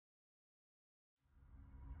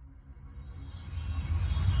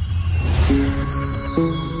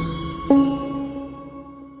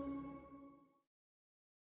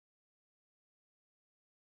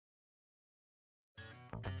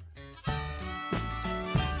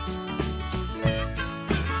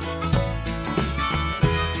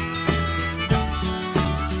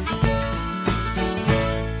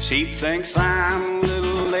She thinks I'm a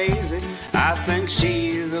little lazy, I think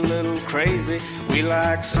she's a little crazy. We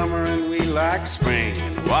like summer and we like spring,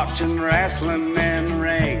 watching wrestling in the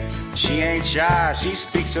ring. She ain't shy, she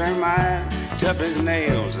speaks her mind, tough as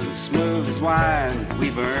nails and smooth as wine.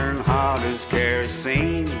 We burn hot as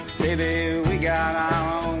kerosene, baby, we got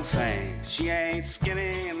our own thing. She ain't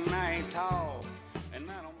skinny and I ain't tall, and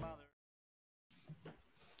I don't bother.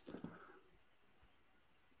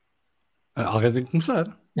 Alguém tem que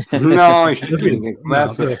começar. Não, isto ninguém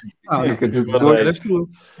começa. Eras tu.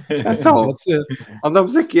 Pode ser.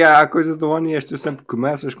 Andamos aqui à coisa do ano e tu sempre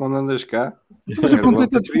começas quando andas cá. Mas eu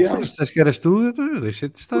perguntei-te antes de começar, se achas que eras tu, eu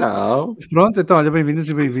deixei-te estar. Não. Mas pronto, então, olha, bem-vindos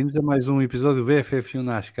e bem-vindos a mais um episódio do BFF1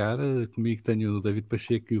 NASCAR. Comigo tenho o David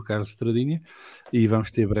Pacheco e o Carlos Estradinha, e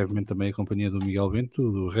vamos ter brevemente também a companhia do Miguel Bento,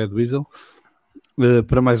 do Red Weasel,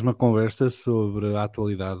 para mais uma conversa sobre a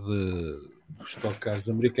atualidade dos Stock Cars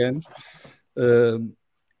americanos.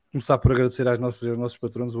 Começar por agradecer aos nossos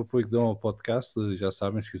patronos o apoio que dão ao podcast. Já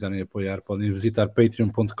sabem, se quiserem apoiar, podem visitar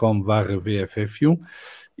patreon.com/VFF1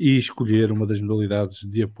 e escolher uma das modalidades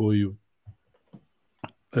de apoio.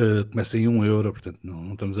 Começa em €1, portanto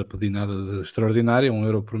não estamos a pedir nada de extraordinário,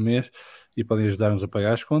 €1 por mês, e podem ajudar-nos a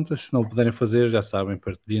pagar as contas. Se não o puderem fazer, já sabem,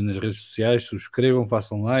 partilhem nas redes sociais, subscrevam,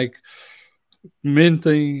 façam like,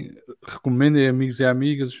 comentem, recomendem amigos e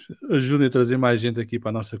amigas, ajudem a trazer mais gente aqui para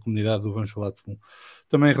a nossa comunidade do Vamos Falar de Fundo.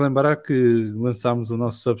 Também relembrar que lançámos o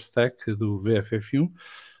nosso Substack do VFF1.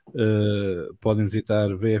 Podem visitar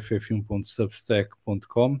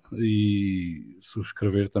vff1.substack.com e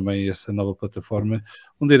subscrever também essa nova plataforma,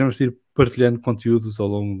 onde iremos ir partilhando conteúdos ao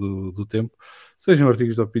longo do tempo, sejam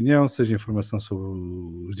artigos de opinião, seja informação sobre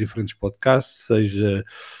os diferentes podcasts, seja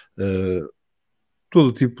todo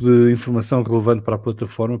o tipo de informação relevante para a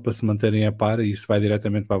plataforma, para se manterem a par, e isso vai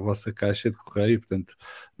diretamente para a vossa caixa de correio, portanto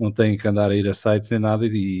não têm que andar a ir a sites nem nada,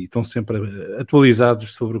 e estão sempre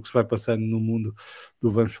atualizados sobre o que se vai passando no mundo do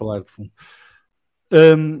Vamos Falar de Fundo.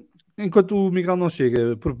 Enquanto o Miguel não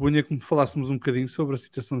chega, propunha que falássemos um bocadinho sobre a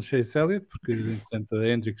situação de Chase Elliott, porque entretanto a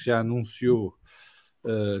Hendrick já anunciou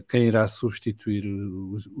quem irá substituir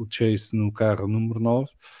o Chase no carro número 9.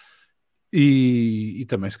 E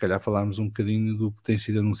também, se calhar, falarmos um bocadinho do que tem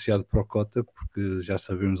sido anunciado para o Cota, porque já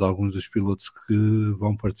sabemos alguns dos pilotos que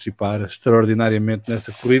vão participar extraordinariamente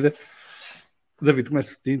nessa corrida. David,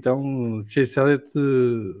 começo por ti, então. Chase Elliott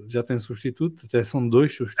já tem substituto, até são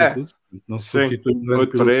 2 substitutos. Não se substitui ou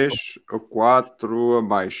 3 ou 4 a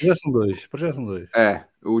mais. Já são 2.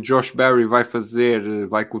 O Josh Berry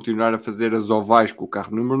vai continuar a fazer as ovais com o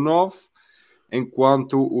carro número 9,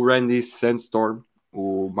 enquanto o Randy Sandstorm,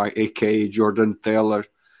 o a.k.a. Jordan Taylor,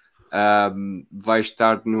 vai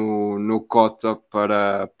estar no Cota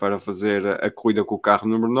para fazer a corrida com o carro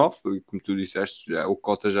número 9. E como tu disseste, o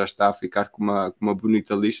Cota já está a ficar com uma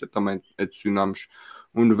bonita lista. Também adicionamos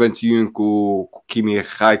um 91 com o Kimi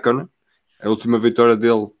Räikkönen. A última vitória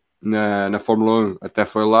dele na Fórmula 1 até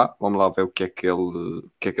foi lá. Vamos lá ver o que é que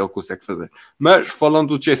ele consegue fazer. Mas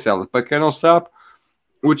falando do Chase Elliott, para quem não sabe,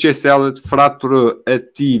 o Chase Elliott fraturou a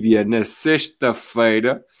tíbia na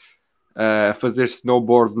sexta-feira a fazer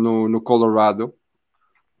snowboard no Colorado.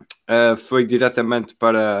 Foi diretamente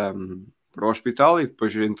para o hospital e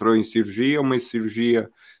depois entrou em cirurgia. Uma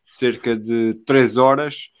cirurgia de cerca de 3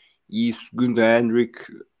 horas e, segundo a Hendrick,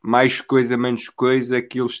 mais coisa, menos coisa,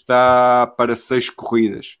 aquilo está para 6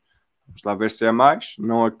 corridas. Vamos lá ver se é mais.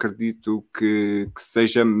 Não acredito que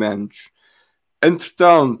seja menos.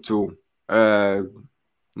 Entretanto,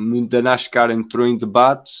 da NASCAR entrou em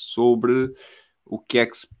debate sobre o que é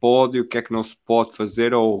que se pode e o que é que não se pode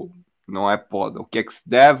fazer, ou não é pode, o que é que se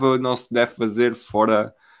deve ou não se deve fazer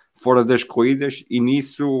fora das corridas, e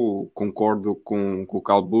nisso concordo com o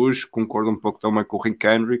Kyle Busch, concordo um pouco também com o Rick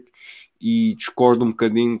Hendrick e discordo um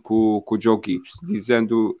bocadinho com o Joe Gibbs,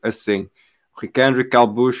 dizendo assim: o Rick Hendrick, Kyle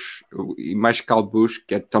Busch e mais Kyle Busch,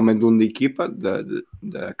 que é também dono da equipa da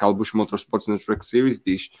Kyle Busch Motorsports na Truck Series,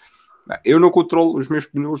 diz: eu não controlo os meus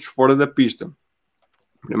pneus fora da pista.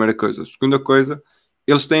 Primeira coisa. Segunda coisa,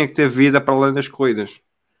 eles têm que ter vida para além das corridas.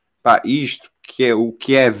 Isto que é o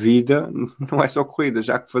que é vida, não é só corrida,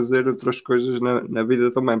 já que fazer outras coisas na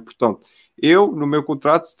vida também. Portanto, no meu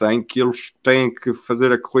contrato, eles têm que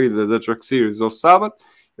fazer a corrida da Truck Series ao sábado,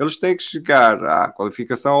 eles têm que chegar à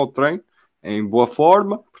qualificação ao treino em boa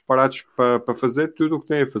forma, preparados para fazer tudo o que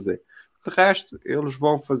têm a fazer. De resto, eles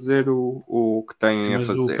vão fazer o que têm a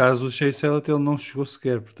fazer. Mas o caso do Chase Elliott, ele não chegou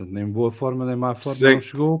sequer, portanto, nem boa forma, nem má forma, não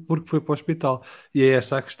chegou porque foi para o hospital. E é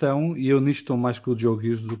essa a questão, e eu nisto estou mais com o Joe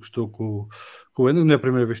Gibbs do que estou com o Hendrick. Não é a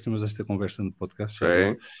primeira vez que temos esta conversa no podcast.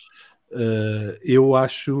 Eu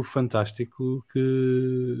acho fantástico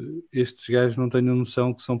que estes gajos não tenham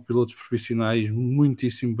noção que são pilotos profissionais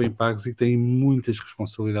muitíssimo bem pagos e que têm muitas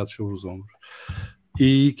responsabilidades sobre os ombros.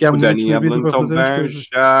 E que há O momentos Danny na vida Hamlin para fazer as também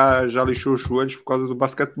coisas. já lixou os joelhos por causa do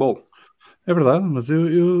basquetebol. É verdade, mas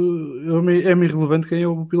é-me irrelevante quem é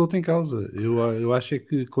o piloto em causa. Eu acho é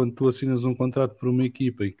que quando tu assinas um contrato por uma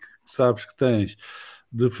equipa e que sabes que tens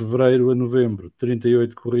de fevereiro a novembro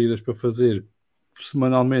 38 corridas para fazer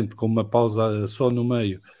semanalmente, com uma pausa só no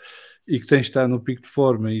meio, e que tens de estar no pico de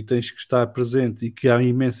forma e tens que estar presente e que há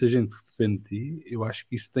imensa gente que depende de ti, eu acho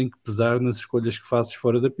que isso tem que pesar nas escolhas que fazes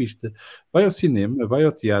fora da pista. Vai ao cinema, vai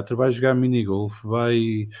ao teatro, vai jogar minigolf,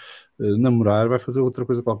 vai namorar, vai fazer outra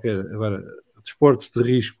coisa qualquer. Agora, desportos de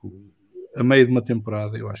risco a meio de uma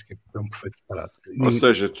temporada, eu acho que é um perfeito disparate. Ou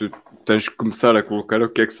seja, tu tens que começar a colocar o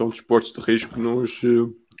que é que são desportos de risco nos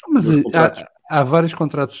Mas contratos. há vários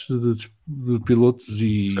contratos de pilotos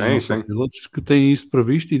e não só pilotos que têm isso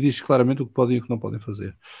previsto e diz claramente o que podem e o que não podem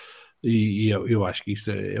fazer. E eu acho que isso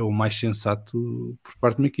é o mais sensato por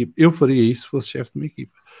parte de uma equipe. Eu faria isso se fosse chefe de uma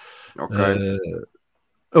equipe. Ok.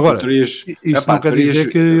 Agora, isso não quer dizer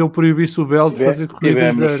que eu proibisse o Bell de fazer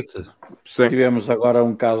corridas de dirt. Tivemos agora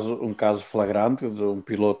um caso flagrante de um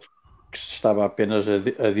piloto que se estava apenas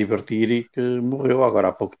a divertir e que morreu agora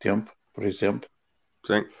há pouco tempo, por exemplo.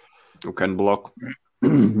 Sim, o Ken Block.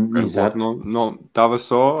 Exato. Não estava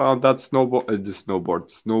só a andar de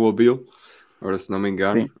snowmobile, agora se não me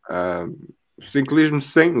engano. O ciclismo,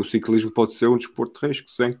 sim. O ciclismo pode ser um desporto de risco,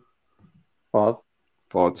 sim.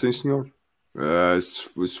 Pode, sim, senhor.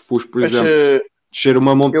 Se fores, por exemplo, descer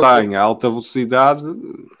uma montanha a alta velocidade,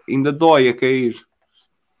 ainda dói a cair.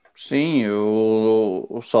 Sim,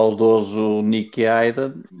 o saudoso Nicky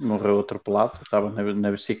Hayden morreu atropelado, estava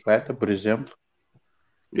na bicicleta, por exemplo.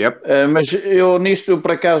 Yep. Mas eu nisto,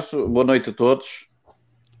 por acaso, boa noite a todos.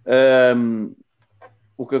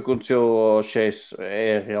 O que aconteceu ao Chase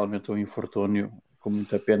é realmente um infortúnio, com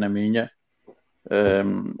muita pena minha.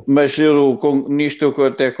 Mas nisto eu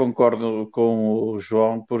até concordo com o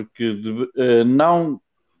João, porque não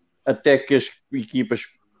até que as equipas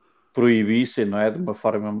proibissem, não é, de uma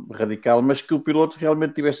forma radical, mas que o piloto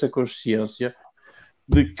realmente tivesse a consciência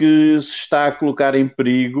de que se está a colocar em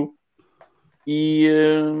perigo e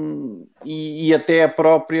até a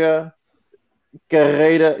própria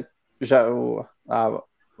carreira.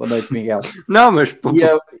 Boa noite, Miguel. Não, mas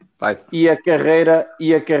e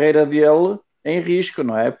a carreira dele em risco,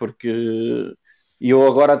 não é? Porque eu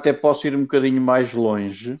agora até posso ir um bocadinho mais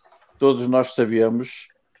longe. Todos nós sabemos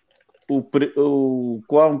o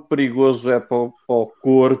quão perigoso é para o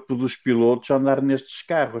corpo dos pilotos andar nestes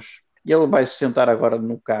carros. E ele vai se sentar agora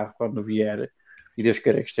no carro quando vier, e Deus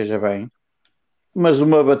queira que esteja bem. Mas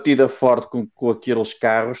uma batida forte com aqueles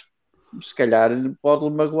carros, se calhar pode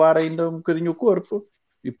magoar ainda um bocadinho o corpo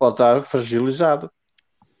e pode estar fragilizado.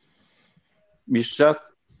 Isto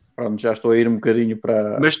já estou a ir um bocadinho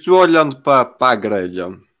para... Mas tu olhando para a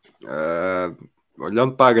grelha,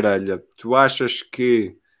 tu achas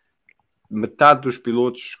que metade dos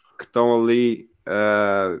pilotos que estão ali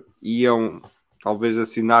iam talvez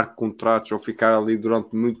assinar contratos ou ficar ali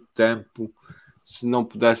durante muito tempo se não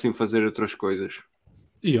pudessem fazer outras coisas?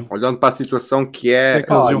 Olhando para a situação que é... O que é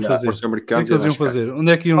que eles iam fazer?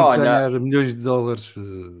 Onde é que iam ganhar milhões de dólares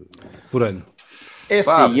por ano? É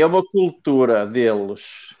assim, é uma cultura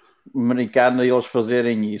deles, americana, eles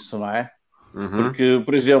fazerem isso, não é? Porque,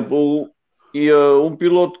 por exemplo, um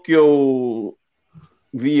piloto que eu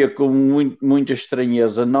via com muita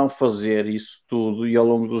estranheza não fazer isso tudo e ao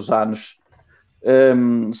longo dos anos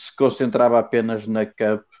se concentrava apenas na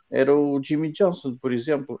Cup era o Jimmy Johnson, por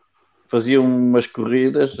exemplo. Fazia umas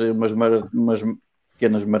corridas, umas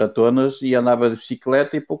pequenas maratonas e andava de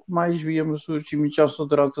bicicleta e pouco mais víamos o Jimmy Johnson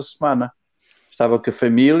durante a semana. Estava com a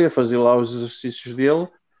família, fazia lá os exercícios dele,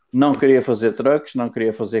 não queria fazer trucks, não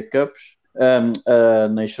queria fazer cups,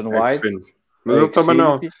 Nationwide. Mas ele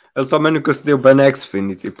também nunca se deu bem na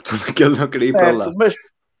Xfinity, porque ele não queria ir para lá. Mas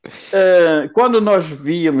quando nós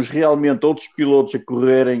víamos realmente outros pilotos a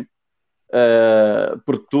correrem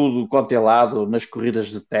por tudo quanto é lado, nas corridas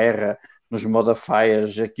de terra, nos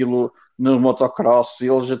modifiers, aquilo no motocross,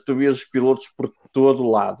 tu vias os pilotos por todo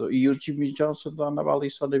lado, e o Jimmy Johnson andava ali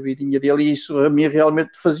só na vidinha dele, e isso a mim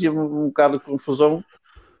realmente fazia um bocado de confusão,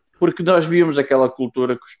 porque nós víamos aquela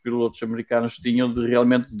cultura que os pilotos americanos tinham de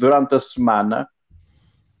realmente durante a semana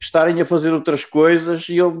estarem a fazer outras coisas,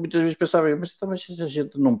 e eu muitas vezes pensava, mas a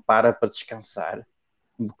gente não para descansar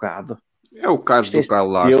um bocado. É o caso do Kyle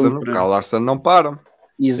Larson. O Kyle Larson não para.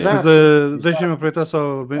 Exato. Deixem-me aproveitar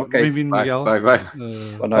só. Bem-vindo, Miguel. Vai.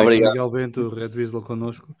 Obrigado. Miguel Bento, Red Weasel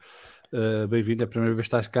connosco. bem-vindo, é a primeira vez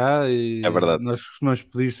que estás cá e É verdade. nós costumamos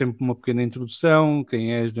pedir sempre uma pequena introdução,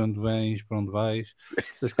 quem és, de onde vens, para onde vais,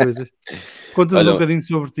 essas coisas. Conta-nos um bocadinho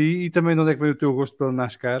sobre ti e também de onde é que veio o teu gosto pela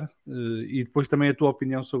NASCAR e depois também a tua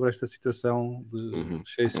opinião sobre esta situação de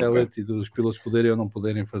Chase Elliott e dos pilotos poderem ou não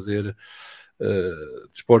poderem fazer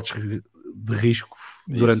desportos de risco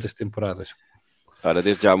durante as temporadas. Ora,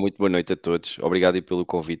 desde já, muito boa noite a todos. Obrigado aí pelo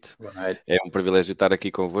convite. É um privilégio estar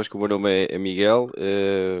aqui convosco. O meu nome é Miguel,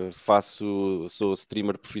 sou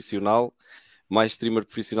streamer profissional, mais streamer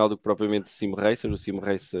profissional do que propriamente sim racer. O sim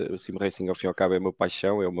racing, ao fim e ao cabo, é a minha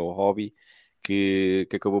paixão, é o meu hobby, que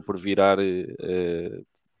acabou por virar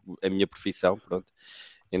a minha profissão, pronto.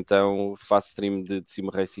 Então faço stream de sim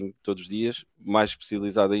racing todos os dias, mais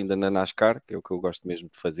especializado ainda na NASCAR, que é o que eu gosto mesmo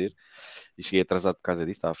de fazer. E cheguei atrasado por causa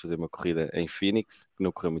disso, estava a fazer uma corrida em Phoenix, que não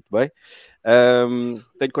correu muito bem.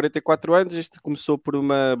 Tenho 44 anos, isto começou por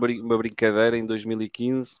uma brincadeira em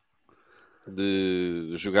 2015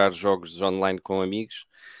 de jogar jogos online com amigos,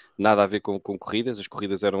 nada a ver com corridas. As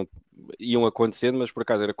corridas iam acontecendo, mas por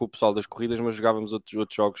acaso era com o pessoal das corridas, mas jogávamos outros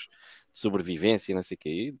jogos de sobrevivência e não sei o quê.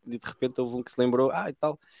 E de repente houve um que se lembrou, e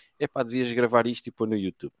tal, devias gravar isto e pôr no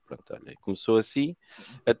YouTube. Pronto, olha, começou assim,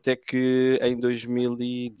 até que em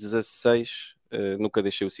 2016, nunca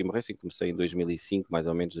deixei o Sim Racing, comecei em 2005, mais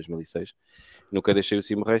ou menos, 2006, nunca deixei o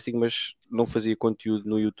Sim Racing, mas não fazia conteúdo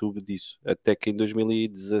no YouTube disso, até que em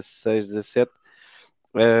 2016, 17,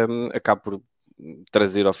 acabo por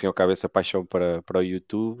trazer ao fim e ao cabo essa paixão para o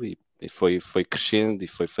YouTube e foi crescendo e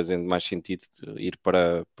foi fazendo mais sentido ir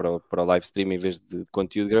para o live stream em vez de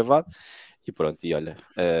conteúdo gravado e pronto, e olha,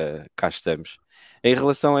 cá estamos. Em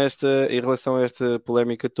relação a esta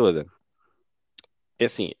polémica toda, é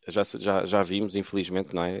assim, já vimos,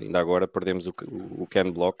 infelizmente, não é? Ainda agora perdemos o Ken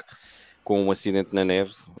Block com um acidente na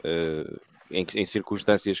neve, em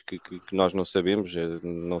circunstâncias que nós não sabemos,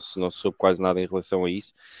 não se soube quase nada em relação a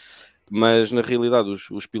isso. Mas na realidade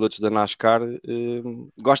os pilotos da NASCAR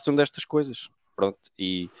gostam destas coisas, pronto,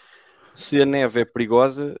 e se a neve é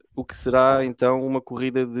perigosa, o que será então uma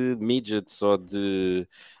corrida de midgets ou de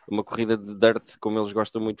uma corrida de dirt, como eles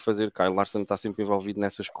gostam muito de fazer? Kyle Larson está sempre envolvido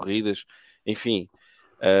nessas corridas, enfim,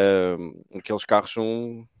 aqueles carros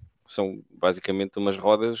são basicamente umas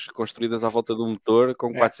rodas construídas à volta do motor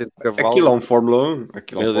com 400 cavalos. Aquilo é um Fórmula 1,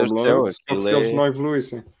 Meu Deus do céu, aquilo se eles não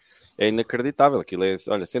evoluíssem. É inacreditável, aquilo é,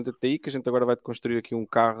 olha, senta-te aí que a gente agora vai construir aqui um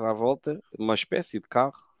carro à volta, uma espécie de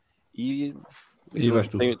carro, e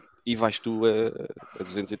vais tu a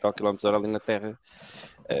 200 e tal km/h ali na terra,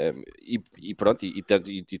 e pronto, e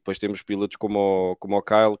depois temos pilotos como o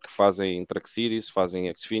Kyle, que fazem Truck Series,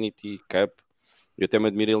 fazem Xfinity, Cup. Eu até me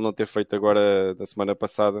admiro ele não ter feito agora, na semana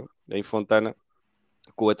passada, em Fontana,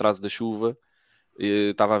 com o atraso da chuva.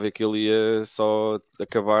 Estava a ver que ele ia só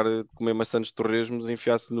acabar de comer maçãs de torresmos,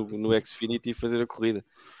 enfiar-se no Xfinity e fazer a corrida.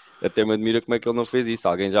 Até me admira como é que ele não fez isso.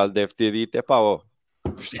 Alguém já lhe deve ter dito, tem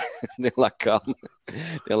lá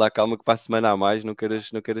calma que para a semana a mais não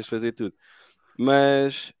queiras fazer tudo.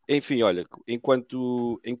 Mas, enfim, olha,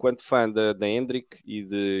 enquanto fã da Hendrick e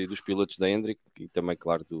dos pilotos da Hendrick e também,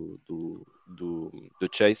 claro, do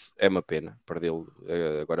Chase, é uma pena perdê-lo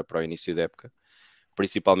agora para o início da época.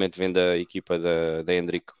 Principalmente vendo a equipa da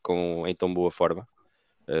Hendrick em tão boa forma.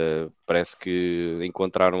 Parece que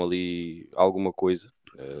encontraram ali alguma coisa.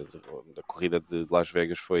 A corrida de Las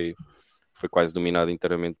Vegas foi quase dominada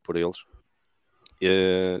inteiramente por eles.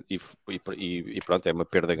 E pronto, é uma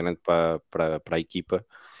perda grande para a equipa.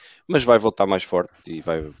 Mas vai voltar mais forte e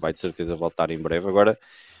vai de certeza voltar em breve. Agora,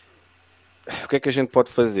 o que é que a gente pode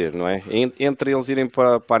fazer, não é? Entre eles irem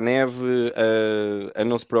para a neve, a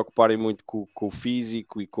não se preocuparem muito com o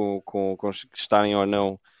físico e com estarem ou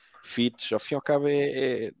não fits, ao fim e ao cabo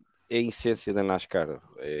é a essência da NASCAR.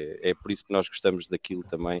 É por isso que nós gostamos daquilo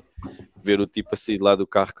também, ver o tipo a sair lá do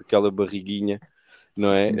carro com aquela barriguinha,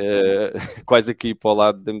 não é? Quase aqui para o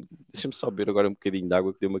lado. Deixa-me só beber agora um bocadinho de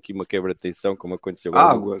água, que deu-me aqui uma quebra de tensão, como aconteceu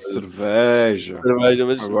agora. Água, cerveja,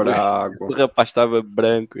 mas agora água. O rapaz estava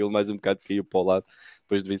branco, ele mais um bocado caiu para o lado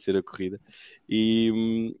depois de vencer a corrida.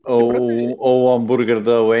 Ou o hambúrguer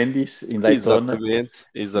da Wendy's em Daytona.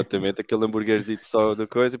 Exatamente, aquele hambúrguerzito só da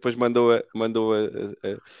coisa, e depois mandou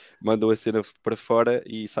a cena para fora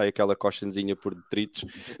e sai aquela coxanzinha por detritos.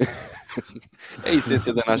 A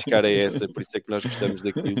essência da NASCAR é essa, por isso é que nós gostamos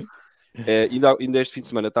daquilo. Ainda este fim de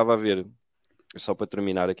semana estava a ver, só para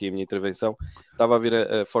terminar aqui a minha intervenção, estava a ver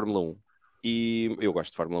a Fórmula 1 e eu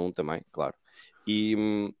gosto de Fórmula 1 também, claro, e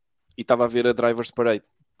estava a ver a Drivers Parade.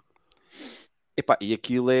 E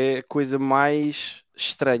aquilo é a coisa mais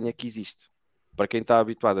estranha que existe para quem está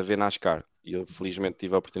habituado a ver NASCAR. E eu felizmente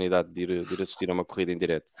tive a oportunidade de ir assistir a uma corrida em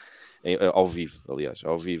direto. ao vivo,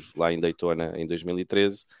 lá em Daytona em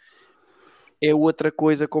 2013. É outra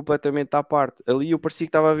coisa completamente à parte. Ali eu parecia que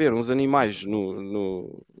estava a ver uns animais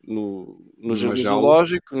no jardim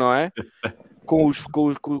zoológico, não é? Com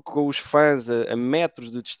os fãs a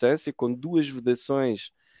metros de distância, com duas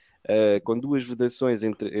vedações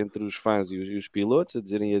entre os fãs e os pilotos, a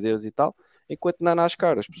dizerem adeus e tal, enquanto na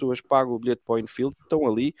NASCAR as pessoas pagam o bilhete para o infield, estão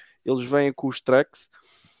ali, eles vêm com os trucks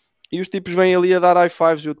e os tipos vêm ali a dar high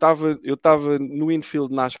fives. Eu estava no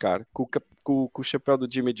infield NASCAR com o chapéu do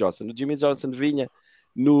Jimmy Johnson. O Jimmy Johnson vinha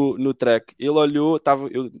no track, ele olhou,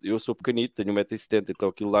 eu sou pequenito, tenho 1,70m, então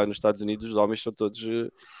aquilo lá nos Estados Unidos os homens são todos,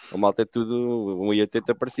 a malta é tudo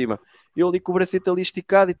 1,80m para cima. Eu ali com o bracete ali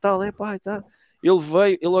esticado e tal, tá. Ele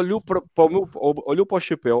veio, ele olhou para o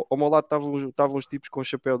chapéu, ao meu lado estavam os tipos com o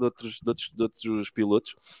chapéu de outros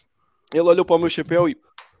pilotos. Ele olhou para o meu chapéu e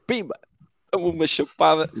pimba, uma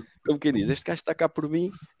chapada, como quem diz, este gajo está cá por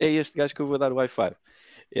mim, é este gajo que eu vou dar o Wi-Fi.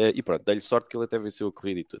 E pronto, dei-lhe sorte que ele até venceu a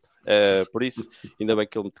corrida e tudo. Por isso, ainda bem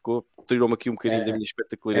que ele me tocou, tirou-me aqui um bocadinho da minha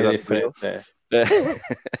espetacularidade.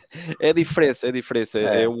 É diferença.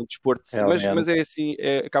 É um desporto, mas é assim,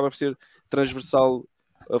 acaba por ser transversal,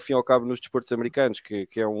 ao fim e ao cabo, nos desportos americanos, que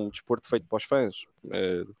é um desporto feito para os fãs.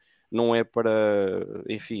 Não é para,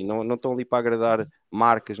 enfim, não estão ali para agradar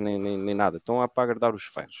marcas nem nada, estão para agradar os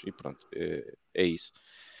fãs e pronto, é isso.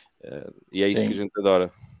 E é isso que a gente adora.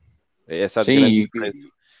 Essa é a grande diferença.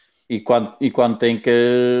 E quando tem que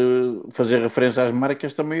fazer referência às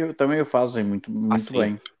marcas, também o fazem muito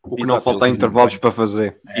bem. O que não falta é intervalos para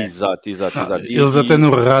fazer. Exato. Eles até no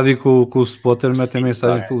rádio com o spotter metem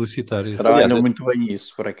mensagens publicitárias. Trabalham muito bem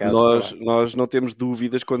isso, por acaso. Nós não temos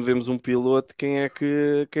dúvidas quando vemos um piloto quem é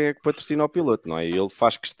que patrocina o piloto, não é? Ele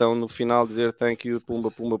faz questão no final de dizer thank you, pumba,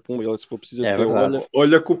 ele se for preciso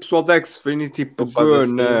olha que o pessoal da Xfinity pegou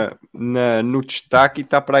no destaque e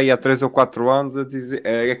está para aí há 3 ou 4 anos a dizer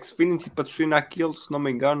a Xfinity patrocina aquilo, se não me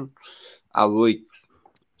engano, há 8.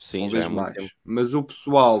 Sim, já é mais. Mas o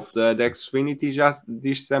pessoal da Xfinity já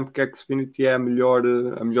diz sempre que a Xfinity é a melhor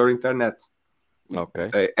internet. Ok.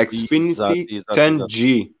 A Xfinity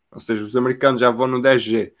 10G, ou seja, os americanos já vão no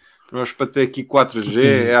 10G. Nós para ter aqui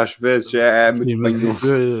 4G, às vezes é muito bem.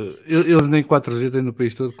 Eles nem 4G têm no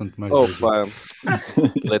país todo, quanto mais. Opa,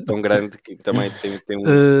 ele é tão grande que também tem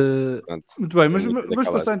um. Muito bem, mas vamos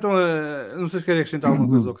passar então a. Não sei se querem acrescentar alguma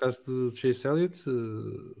coisa ao caso de Chase Elliott.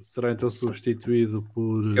 Será então substituído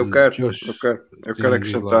por. Eu quero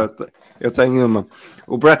acrescentar. Eu tenho uma.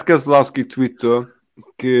 O Brad Keselowski tweetou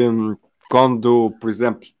que quando, por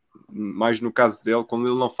exemplo, mais no caso dele, quando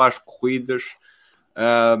ele não faz corridas.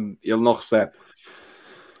 Ele não recebe,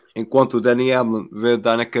 enquanto o Danny Hamlin veio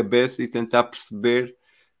dar na cabeça e tentar perceber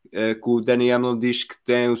que o Danny Hamlin diz que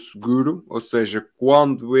tem o seguro, ou seja,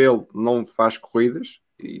 quando ele não faz corridas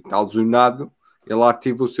e está lesionado, ele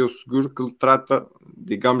ativa o seu seguro que lhe trata,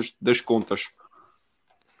 digamos, das contas.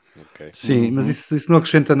 Okay. Sim, mas isso não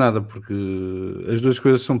acrescenta nada, porque as duas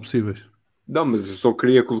coisas são possíveis. Não, mas eu só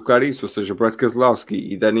queria colocar isso, ou seja, Brad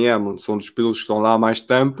Keselowski e Danny Hamlin são dos pilotos que estão lá há mais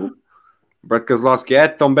tempo. Brad Keselowski é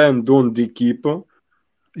também dono de equipa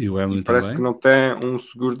e o Hamilton parece também. Que não tem um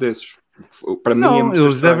seguro desses. Para não, mim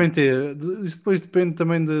eles devem ter. Isso depois depende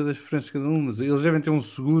também das preferências de cada um, mas eles devem ter um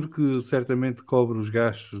seguro que certamente cobre os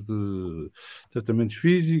gastos de tratamentos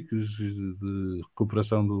físicos, de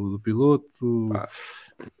recuperação do piloto,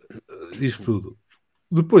 isso tudo.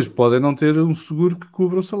 Depois podem não ter um seguro que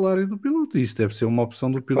cubra o salário do piloto. Isso deve ser uma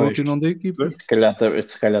opção do piloto e não da equipa.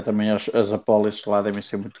 Se calhar também as apólices lá devem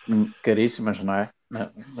ser muito caríssimas, não é?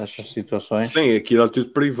 Nestas situações. Sim, aquilo é tudo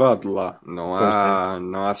privado lá. Não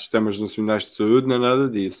há sistemas nacionais de saúde, nem nada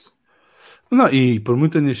disso. Não, e por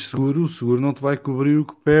muito neste seguro, o seguro não te vai cobrir o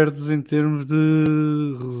que perdes em termos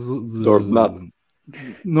de ordenado.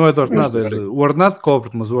 Não é de ordenado, o ordenado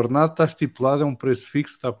cobre-te, mas o ordenado está estipulado, é um preço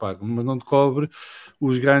fixo, está pago, mas não te cobre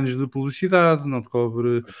os ganhos de publicidade, não te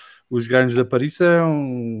cobre os ganhos de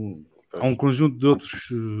aparição, há um conjunto de outros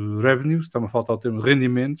revenues, está-me a faltar o termo,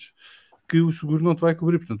 rendimentos, que o seguro não te vai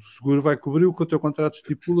cobrir. Portanto, o seguro vai cobrir o que o teu contrato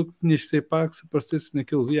estipula que tinhas de ser pago se aparecesse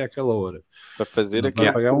naquele dia, àquela hora. Para fazer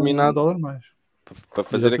aquele pagar $1 mais. Para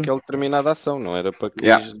fazer aquela determinada ação, não era para que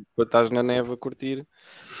estás na neve a curtir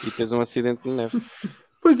e tens um acidente na neve.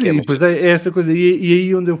 Pois é, pois é essa coisa, e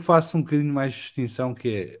aí onde eu faço um bocadinho mais de distinção, que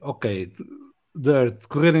é, ok,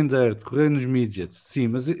 correr nos midgets, sim,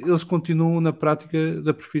 mas eles continuam na prática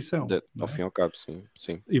da profissão. Ao fim e ao cabo,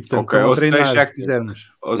 sim. E portanto, estão a treinar, se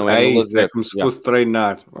quisermos. Não é isso, é como se fosse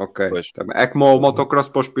treinar, ok. É como o motocross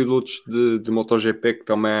para os pilotos de MotoGP, que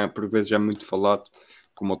também por vezes é muito falado,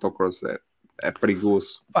 que o motocross é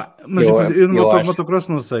perigoso. Mas eu no motocross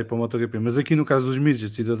não sei, para o MotoGP, mas aqui no caso dos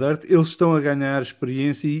midgets e da Dirt, eles estão a ganhar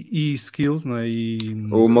experiência e skills, não é?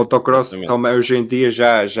 O motocross também, hoje em dia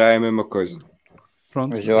já é a mesma coisa.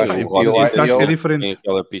 Pronto, mas eu acho que é diferente.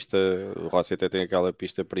 O Rossi até tem aquela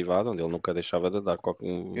pista privada onde ele nunca deixava de andar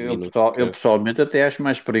eu pessoalmente até acho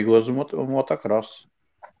mais perigoso o motocross.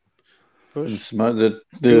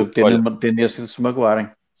 De ter uma tendência de se magoarem.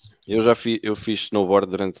 Eu fiz snowboard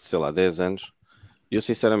durante, sei lá, 10 anos e eu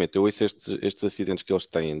sinceramente, eu ouço estes acidentes que eles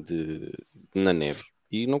têm na neve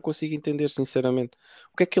e não consigo entender sinceramente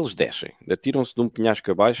o que é que eles descem. Atiram-se de um penhasco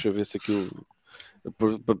abaixo a ver se aquilo...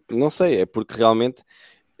 Não sei, é porque realmente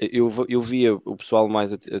eu via o pessoal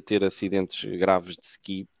mais a ter acidentes graves de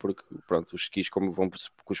ski, porque pronto, os skis como vão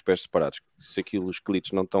com os pés separados, se aquilo, os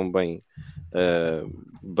clitos não estão bem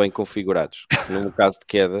configurados, no caso de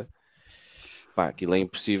queda, aquilo é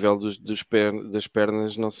impossível das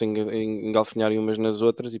pernas não se engalfinharem umas nas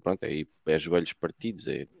outras e pronto, é joelhos partidos,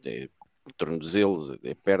 é tornozelos,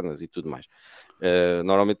 é pernas e tudo mais.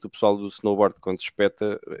 Normalmente o pessoal do snowboard quando se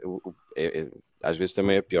espeta às vezes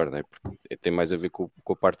também é pior, não é? Porque tem mais a ver com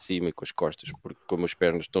a parte de cima e com as costas, porque como as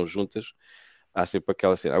pernas estão juntas há sempre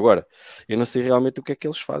aquela cena. Agora, eu não sei realmente o que é que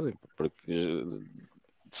eles fazem, porque de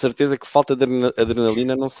certeza que falta de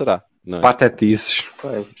adrenalina não será, não é? Patetices.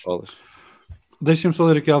 Deixem-me só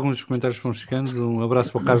ler aqui alguns comentários que vão chegando. Um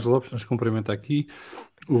abraço para o Carlos Lopes, nos cumprimenta aqui.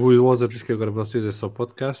 O Rui Ozer diz que agora vocês é só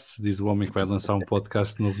podcast. Diz o homem que vai lançar um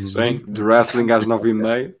podcast novo no Sim, de wrestling às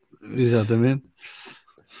 9h30. Exatamente.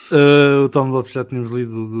 O Tom Lopes já tínhamos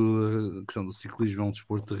lido a questão do ciclismo é um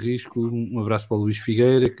desporto de risco. Um abraço para o Luís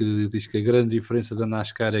Figueira, que diz que a grande diferença da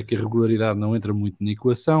NASCAR é que a regularidade não entra muito na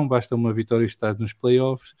equação, basta uma vitória e estás nos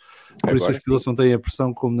playoffs. Por isso os pilotos não têm a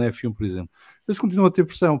pressão como na F1, por exemplo. Eles continuam a ter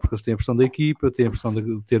pressão, porque eles têm a pressão da equipa, têm a pressão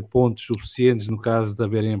de ter pontos suficientes no caso de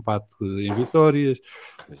haver empate em vitórias,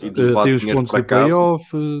 têm os pontos de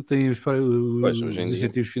playoff, têm os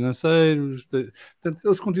incentivos financeiros, portanto,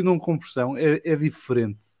 eles continuam com pressão, é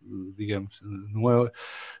diferente, digamos, não é...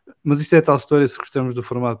 Mas isto é tal história se gostamos do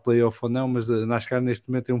formato playoff ou não, mas a NASCAR neste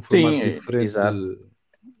momento tem um formato diferente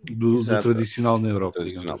do tradicional na Europa,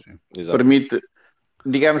 digamos assim. Permite...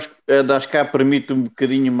 Digamos que a NASCAR permite um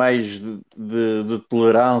bocadinho mais de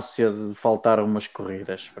tolerância de faltar umas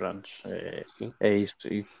corridas, pronto. É isso.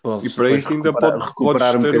 E para isso ainda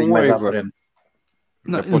recuperar um bocadinho mais à frente.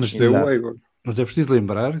 Mas é preciso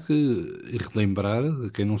lembrar e relembrar,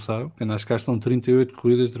 quem não sabe, que a NASCAR são 38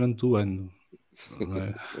 corridas durante o ano. Não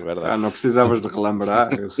é? Não precisavas de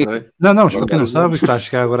relembrar, eu sei. Não, mas para quem não sabe, está a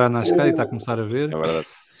chegar agora a NASCAR e está a começar a ver. É verdade.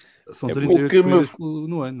 São 38 corridas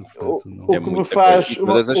no ano. Portanto, o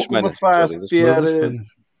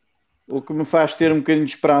que me faz ter um bocadinho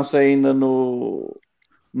de esperança ainda no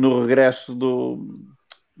regresso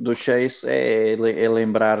do Chase é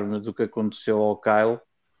lembrar-me do que aconteceu ao Kyle,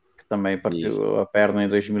 que também partiu a perna em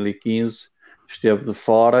 2015, esteve de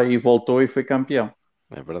fora e voltou e foi campeão.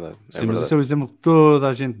 É verdade. Mas esse é o exemplo que toda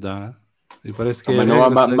a gente dá. E parece que não há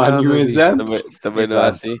nenhum exemplo. Também não é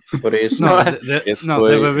assim. Por isso,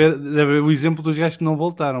 deve haver o exemplo dos gajos que não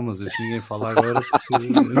voltaram, mas assim ninguém fala agora.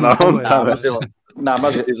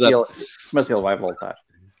 Mas ele vai voltar.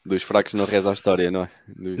 Dos fracos não reza a história, não é?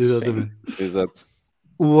 Exatamente. Exato.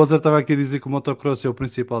 O Ozer estava aqui a dizer que o motocross é o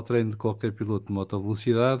principal treino de qualquer piloto de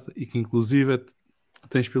motovelocidade e que inclusive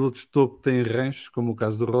tens pilotos de topo que têm ranchos, como o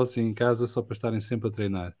caso do Rossi, em casa só para estarem sempre a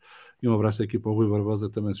treinar. E um abraço aqui para o Rui Barbosa,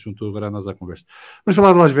 também se juntou agora a nós à conversa. Vamos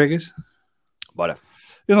falar de Las Vegas? Bora.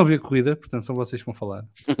 Eu não vi a corrida, portanto são vocês que vão falar.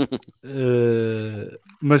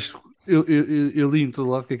 Mas eu li em todo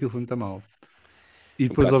lado que aquilo foi muito mal. E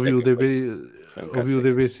depois ouvi o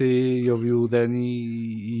DBC e ouvi o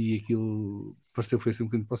Danny e aquilo pareceu que foi assim um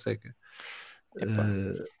bocadinho para a seca.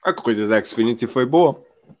 A corrida da Xfinity foi boa.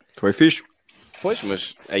 Foi fixe. Pois,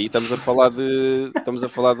 mas aí estamos a falar de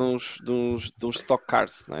uns stock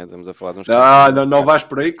cars, não é? Estamos a falar de uns não vais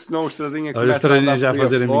por aí, que senão o Estradinha começa a andar já a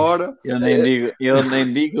fazer fora. Eu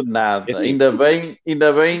nem digo nada. Assim. Ainda bem,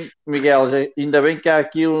 Miguel, ainda bem que há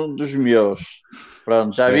aqui um dos meus.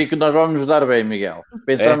 Pronto, já vi que nós vamos nos dar bem, Miguel.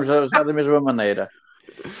 Pensamos já da mesma maneira.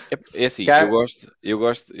 É assim,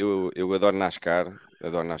 eu adoro NASCAR,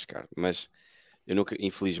 mas eu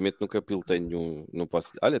infelizmente nunca pilotei nenhum, não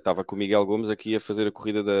posso. Olha, estava com o Miguel Gomes aqui a fazer a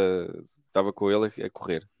corrida estava com ele a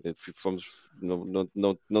correr.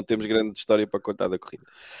 Não temos grande história para contar da corrida.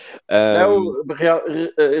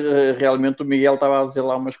 Realmente o Miguel estava a dizer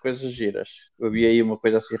lá umas coisas giras. Eu vi aí uma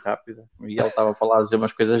coisa assim rápida. O Miguel estava para lá a dizer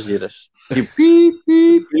umas coisas giras. Tipo,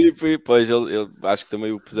 Pois, acho que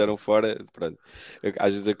também o puseram fora. Pronto,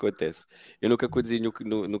 às vezes acontece. Eu nunca conduzi,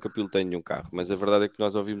 nunca pilotei nenhum carro, mas a verdade é que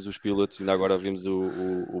nós ouvimos os pilotos, ainda agora ouvimos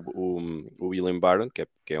o William Byron, que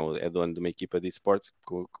é dono de uma equipa de esportes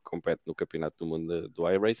que compete no Campeonato do Mundo do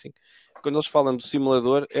iRacing. Quando eles falam do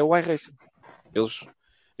simulador, é o iRacing. Eu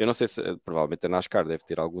não sei se, provavelmente a NASCAR deve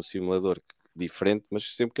ter algum simulador diferente,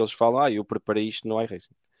 mas sempre que eles falam, eu preparei isto no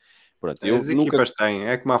iRacing. Pronto, as equipas têm,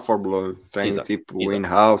 é como a Fórmula 1, tem tipo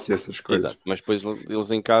in-house e essas coisas. Exato. Mas depois eles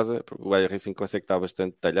em casa, o iRacing consegue estar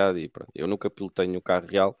bastante detalhado e pronto. Eu nunca pilotei no carro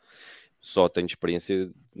real, só tenho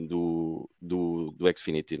experiência do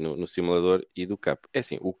Xfinity no simulador e do Cup. É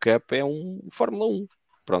assim, o Cup é um Fórmula 1,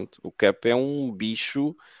 pronto. O Cup é um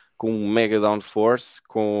bicho com um mega downforce,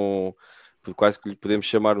 com quase que lhe podemos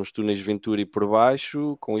chamar uns túneis Venturi por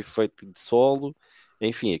baixo, com efeito de solo.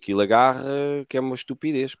 Enfim, aquilo agarra que é uma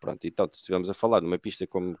estupidez. Pronto, então, se estivermos a falar numa pista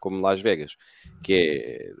como Las Vegas, que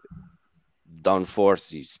é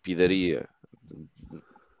downforce e speedaria,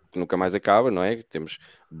 que nunca mais acaba, não é? Temos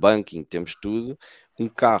banking, temos tudo. Um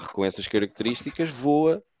carro com essas características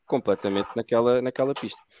voa completamente naquela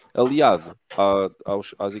pista. Aliado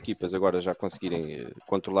às equipas agora já conseguirem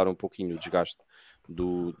controlar um pouquinho o desgaste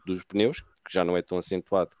dos pneus, que já não é tão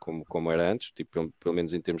acentuado como era antes, tipo, pelo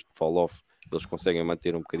menos em termos de fall-off, eles conseguem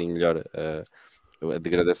manter um bocadinho melhor a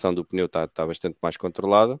degradação do pneu, está bastante mais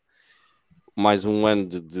controlada. Mais um ano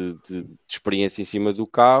de experiência em cima do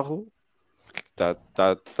carro,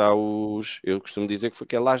 eu costumo dizer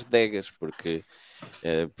que é Las Vegas, porque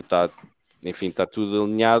está tudo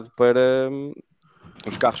alinhado para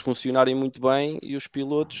os carros funcionarem muito bem e os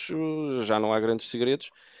pilotos, já não há grandes segredos.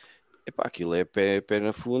 Aquilo é pé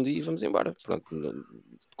na fundo e vamos embora. Pronto,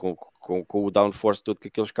 com o downforce todo que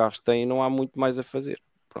aqueles carros têm, não há muito mais a fazer.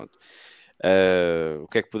 Pronto. O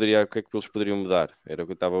que é que eles poderiam mudar? Era o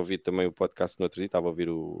que eu estava a ouvir também o podcast no outro dia, estava a ouvir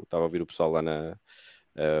o pessoal lá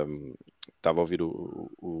estava a ouvir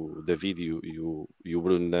o David e o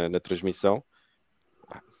Bruno na transmissão.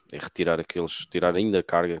 É tirar ainda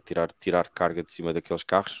carga, tirar carga de cima daqueles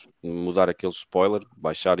carros, mudar aquele spoiler,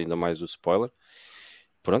 baixar ainda mais o spoiler.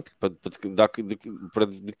 Pronto, para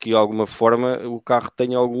de que alguma forma o carro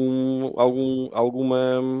tenha alguma...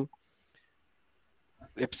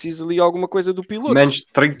 É preciso ali alguma coisa do piloto. Menos de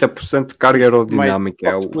 30% de carga aerodinâmica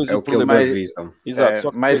é o que eles avisam.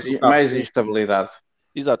 Exato, mais instabilidade.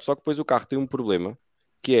 Exato, só que depois o carro tem um problema,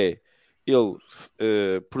 que é ele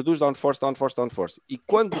produz downforce, e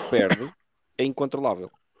quando perde é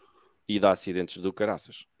incontrolável. E dá acidentes do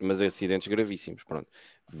caraças, mas é acidentes gravíssimos. Pronto.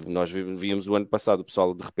 Nós víamos o ano passado o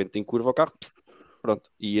pessoal de repente em curva o carro, pronto,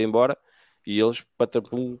 ia embora e eles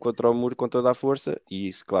patapum contra o muro com toda a força. E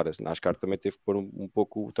isso, claro, a NASCAR também teve que pôr um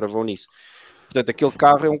pouco o travão nisso. Portanto, aquele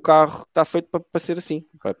carro é um carro que está feito para ser assim,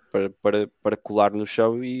 para colar no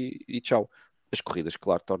chão e tchau. As corridas,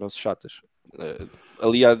 claro, tornam-se chatas.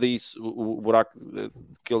 Aliado a isso, o buraco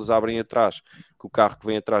que eles abrem atrás, que o carro que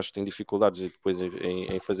vem atrás tem dificuldades depois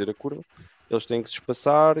em fazer a curva, eles têm que se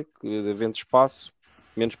espaçar, havendo espaço,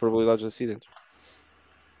 menos probabilidades de acidentes.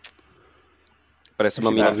 Parece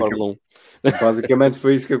uma mini Fórmula 1. Basicamente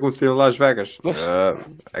foi isso que aconteceu em Las Vegas.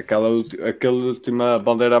 Aquela última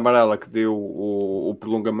bandeira amarela que deu o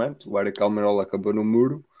prolongamento, o Eric Almirola acabou no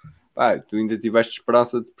muro. Tu ainda tiveste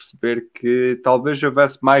esperança de perceber que talvez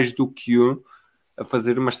houvesse mais do que um a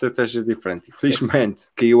fazer uma estratégia diferente. Infelizmente,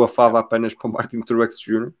 caiu a fava apenas para o Martin Truex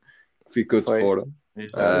Jr., que ficou de fora.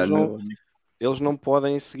 Eles não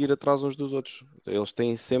podem seguir atrás uns dos outros. Eles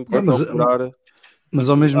têm sempre que procurar... Mas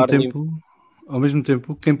ao mesmo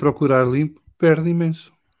tempo, quem procurar limpo perde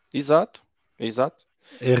imenso. Exato.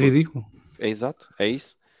 É ridículo. É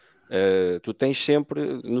isso. Tu tens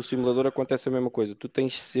sempre, no simulador acontece a mesma coisa, tu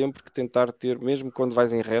tens sempre que tentar ter, mesmo quando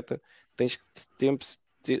vais em reta, tens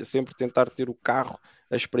que sempre tentar ter o carro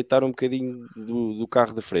a espreitar um bocadinho do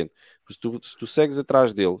carro de frente. Se tu segues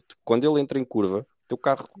atrás dele, quando ele entra em curva, teu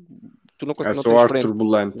carro, tu não consegues, não tens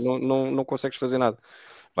turbulento. Não consegues fazer nada.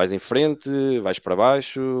 Vais em frente, vais para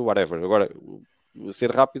baixo, whatever. Agora, ser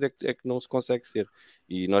rápido é que não se consegue ser.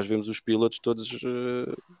 E nós vemos os pilotos todos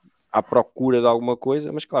à procura de alguma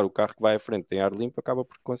coisa, mas claro, o carro que vai à frente tem ar limpo, acaba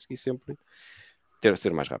por conseguir sempre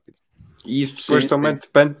ser mais rápido. E isso depois também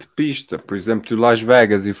depende de pista. Por exemplo, tu Las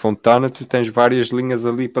Vegas e Fontana, tu tens várias linhas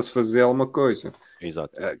ali para se fazer alguma coisa.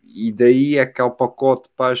 Exato. E daí é que há o pacote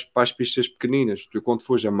para as pistas pequeninas. Tu quando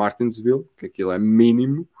fores a Martinsville, que aquilo é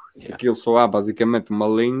mínimo, aquilo só há basicamente uma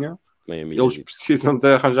linha, eles precisam de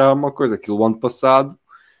arranjar uma coisa. Aquilo ano passado,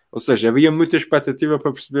 ou seja, havia muita expectativa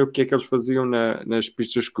para perceber o que é que eles faziam nas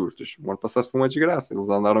pistas curtas. O ano passado foi uma desgraça. Eles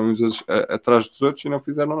andaram uns atrás dos outros e não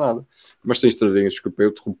fizeram nada. Mas sem estradinhas, desculpa, eu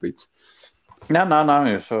interrompi-te. Não,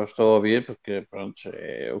 eu só estou a ouvir porque pronto,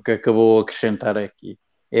 o que acabou a acrescentar aqui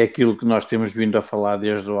é aquilo que nós temos vindo a falar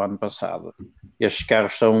desde o ano passado. Estes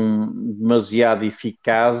carros são demasiado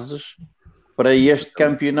eficazes para este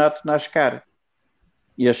campeonato NASCAR.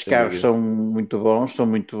 E estes carros são muito bons, são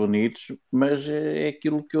muito bonitos, mas é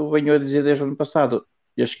aquilo que eu venho a dizer desde o ano passado.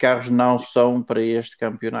 Estes carros não são para este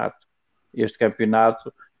campeonato. Este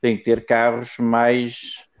campeonato tem que ter carros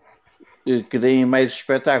mais que deem mais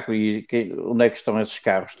espetáculo. E onde é que estão esses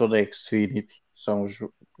carros? Estão na Xfinity. São os,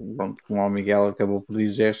 como o Miguel acabou por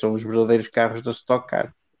dizer, são os verdadeiros carros da Stock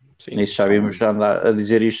Car. Sim, e sabemos andar a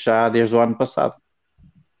dizer isto já desde o ano passado.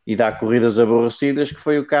 E dá corridas aborrecidas, que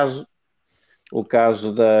foi o caso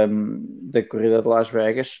da corrida de Las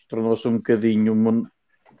Vegas. Tornou-se um bocadinho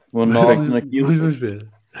monótono naquilo. Mas vamos ver.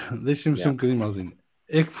 Deixem-me ser um bocadinho mauzinho.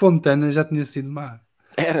 É que Fontana já tinha sido má.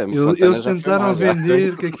 Eles tentaram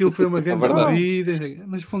vender que aquilo foi uma grande corrida,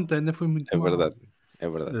 mas Fontana foi muito má. É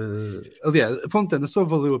verdade. Aliás, Fontana só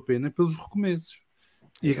valeu a pena pelos recomeços.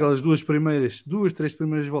 E aquelas duas, três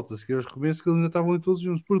primeiras voltas que eles recomeços, que eles ainda estavam todos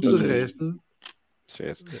juntos. Porque o resto...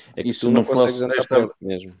 É que isso tu não consegues andar perto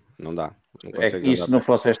mesmo. Não dá. Se não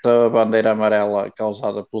fosse esta bandeira amarela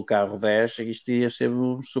causada pelo carro 10, isto ia ser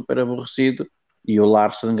super aborrecido. E o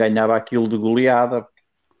Larson ganhava aquilo de goleada.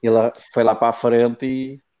 Ele foi lá para a frente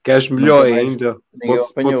e... Queres melhor ainda?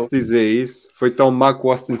 Posso dizer isso? Foi tão má que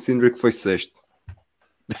o Austin Cindric foi sexto.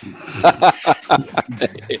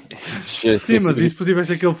 Sim, mas isso podia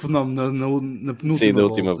ser aquele fenómeno na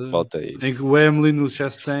penúltima volta em que o Emily, o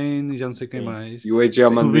Chastain e já não sei quem mais e o AJ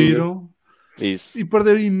subiram e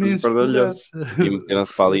perderam imenso e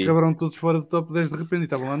meteram-se para ali, acabaram todos fora do top 10 de repente e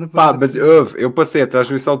estavam lá na frente. Mas eu passei a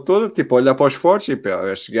transmissão toda tipo a olhar para os fortes e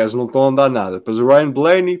estes gajos não estão a andar nada. Depois o Ryan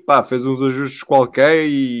Blaney fez uns ajustes qualquer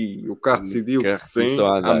e o carro decidiu que sim,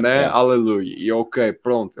 amém, aleluia, e ok,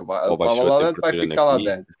 pronto, ele estava lá dentro, vai ficar lá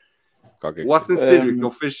dentro. O Austin Cindric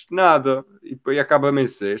não fez nada e acaba-me em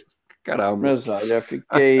sexto. Caramba. Mas olha,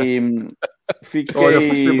 fiquei... Olha,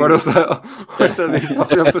 foi-se embora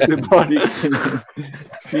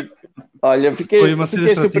Olha, fiquei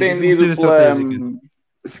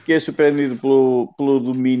surpreendido pelo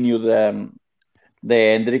domínio da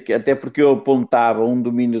Hendrick, até porque eu apontava um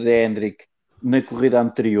domínio da Hendrick na corrida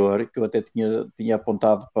anterior, que eu até tinha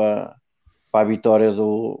apontado para a vitória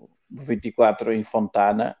do 24 em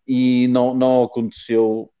Fontana, e não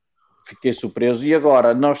aconteceu. Fiquei surpreso, e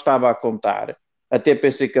agora não estava a contar. Até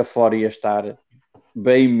pensei que a Ford ia estar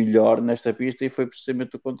bem melhor nesta pista e foi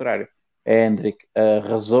precisamente o contrário. A Hendrick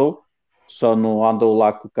arrasou, só não andou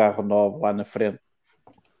lá com o carro novo lá na frente.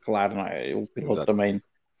 Claro, não é? O piloto também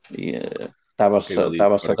estava-se a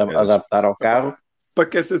adaptar ao carro. Para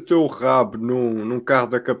que esse teu rabo num carro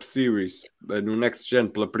da Cup Series, no Next Gen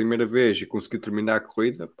pela primeira vez e conseguir terminar a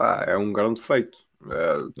corrida, é um grande feito.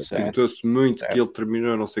 Pintou-se muito que ele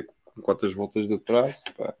terminou, não sei quantas voltas de trás.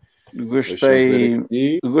 Gostei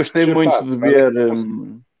muito de ver.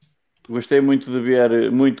 Gostei muito de ver,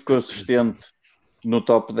 muito consistente no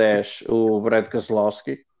top 10 o Brad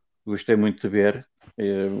Keselowski. Gostei muito de ver.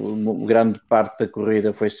 Grande parte da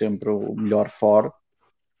corrida foi sempre o melhor Ford.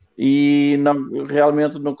 E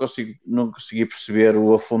realmente não consegui perceber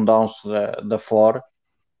o afundão-se da Ford.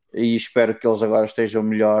 E espero que eles agora estejam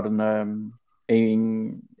melhor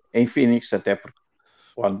em Phoenix, até porque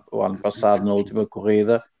o ano passado, na última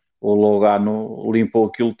corrida, o Logano limpou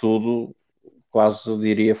aquilo tudo, quase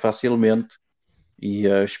diria facilmente, e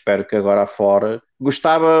espero que agora fora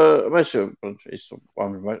gostava, mas pronto, isso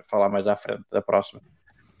vamos falar mais à frente da próxima.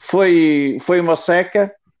 Foi uma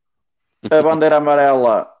seca, a bandeira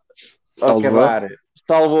amarela ao acabar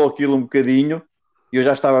salvou aquilo um bocadinho, e eu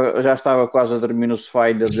já estava quase a dormir no sofá,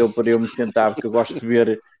 ainda deu para eu me sentar, porque eu gosto de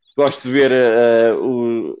ver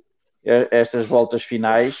estas voltas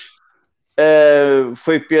finais.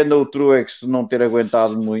 Foi pena o Truex não ter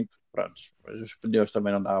aguentado muito, pronto, mas os pneus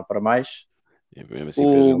também não davam para mais.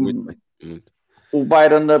 O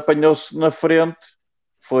Byron apanhou-se na frente,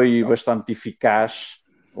 foi bastante eficaz.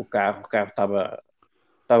 O carro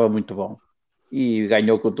estava muito bom e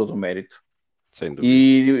ganhou com todo o mérito. Sem dúvida.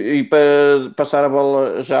 E para passar a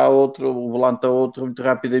bola já a outro, o volante a outro, muito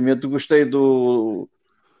rapidamente, gostei do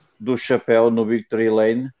chapéu no Victory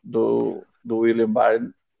Lane do William Byron.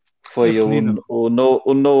 Foi o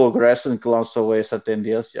Noah Gragson que lançou essa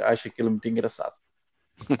tendência. Acho aquilo muito engraçado.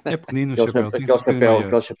 É pequenino aquele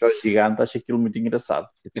chapéu gigante. Acho aquilo muito engraçado.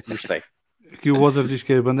 Gostei. Aqui o Wozer diz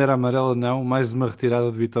que a bandeira amarela não, mais uma retirada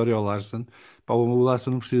de vitória ao Larson. O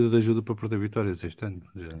Larson não precisa de ajuda para perder vitórias este ano.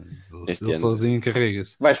 Ele sozinho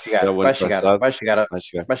encarrega-se. Vai chegar a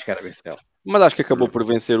vencer. Mas acho que acabou por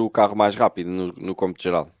vencer o carro mais rápido no cômputo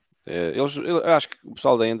geral. Eu acho que o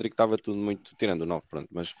pessoal da Hendrick estava tudo muito, tirando o 9, pronto,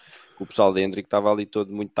 mas o pessoal da Hendrick estava ali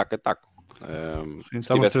todo muito taco-a-taco.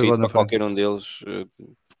 Se tivesse caído para qualquer um deles,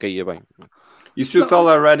 caía bem. E se o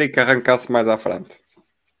Tyler Reddick arrancasse mais à frente?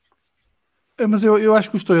 Mas eu acho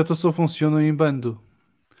que os Toyota só funcionam em bando.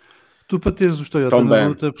 Tu, para teres os Toyota também na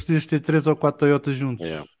luta, precisas ter 3 ou 4 Toyotas juntos.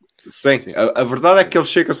 Sim. A verdade é que ele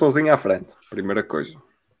chega sozinho à frente. Primeira coisa.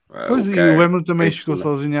 Pois, e o Hamilton também chegou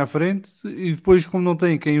sozinho à frente, e depois, como não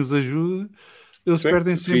tem quem os ajude, eles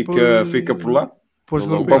perdem sempre. Fica por lá.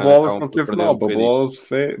 O Babolas não teve mal.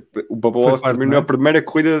 O Babolas terminou a primeira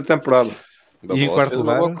corrida da temporada. E em quarto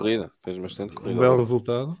lugar, uma boa corrida. Fez bastante corrida. Um belo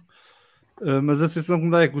resultado. Mas a sensação que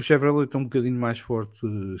me dá é que os Chevrolet estão um bocadinho mais fortes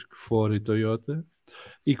que Ford e Toyota,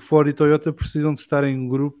 e que Ford e Toyota precisam de estar em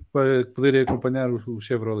grupo para poderem acompanhar o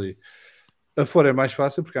Chevrolet. A Ford é mais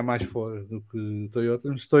fácil porque há mais Ford do que Toyota,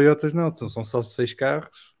 mas Toyotas não, são só 6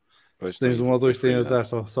 carros. Pois se tens 1 ou 2 têm azar,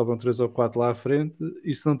 só sobram 3 ou 4 lá à frente,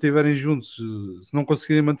 e se não estiverem juntos, se não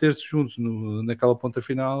conseguirem manter-se juntos naquela ponta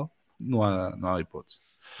final, não há hipótese.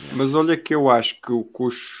 Mas olha que eu acho que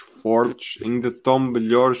os Fords ainda estão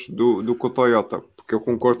melhores do que o Toyota, porque eu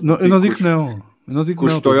concordo eu não digo que não. Eu não digo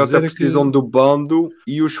que os Toyota precisam do bando,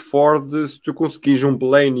 e os Ford, se tu conseguires um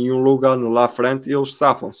Blaney e um Logano lá à frente, eles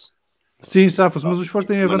safam-se. Sim, safam-se, mas os Ford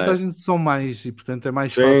têm a vantagem de que são mais, e portanto é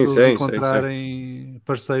mais fácil de encontrarem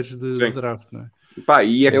parceiros de draft, não é?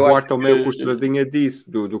 E a quarta meio costradinha disso,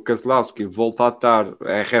 do Keselowski, volta a estar,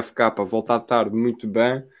 a RFK volta a estar muito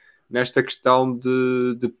bem nesta questão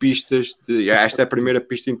de pistas. Esta é a primeira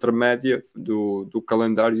pista intermédia do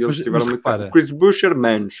calendário, e eles estiveram muito bem. O Chris Buescher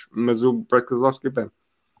menos, mas o Keselowski bem.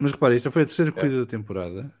 Mas repara, esta foi a terceira corrida da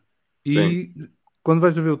temporada, e quando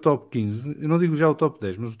vais a ver o top 15, eu não digo já o top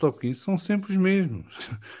 10, mas o top 15 são sempre os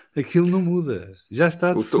mesmos. Aquilo não muda. Já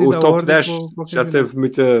está definida o top 10 já teve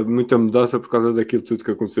muita mudança por causa daquilo tudo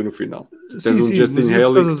que aconteceu no final. Tens um Justin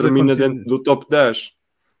Haley que termina dentro do top 10.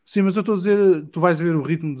 Sim, mas eu estou a dizer, tu vais ver o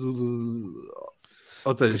ritmo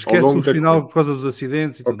ou seja, esquece o final por causa dos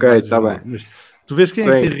acidentes e tudo mais. Está bem. Mas tu vês quem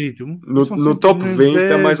é que tem ritmo. No top 20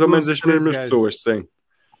 é mais ou menos as mesmas pessoas, sim.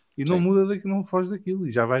 E não muda não foges daquilo,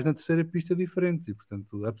 e já vais na terceira pista diferente, e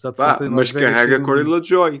portanto, apesar de mas carrega Corey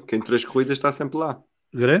LaJoy, que em 3 corridas está sempre lá.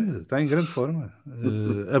 Está em grande forma.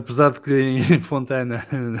 Apesar de que em Fontana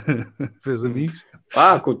fez amigos.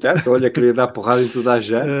 Acontece, olha, queria dar porrada em toda a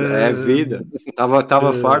gente, é a vida.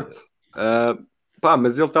 Estava farto.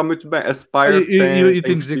 Mas ele está muito bem. A Spire eu tenho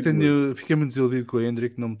que dizer que fiquei muito desiludido com o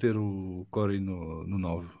Hendrick não meter o Corey no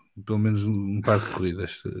 9. Pelo menos um par de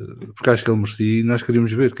corridas, porque acho que ele merecia, e nós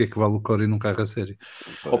queríamos ver o que é que vale o Corey num carro a sério.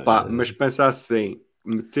 Mas pensa assim,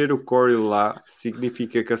 meter o Corey lá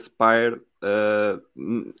significa que a Spire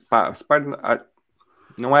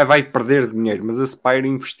não vai perder dinheiro, mas a Spire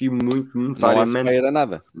investiu muito monetariamente. Não há Spire a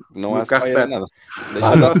nada. Não há Spire a nada.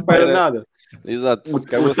 Não há Spire a nada. Exato. O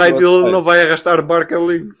Ty Dillon não vai arrastar barco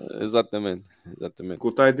ali. Exatamente.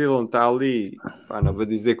 O Ty Dillon está ali, não vou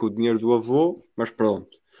dizer que o dinheiro do avô, mas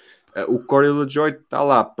pronto. O Corey LaJoy está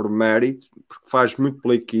lá por mérito, porque faz muito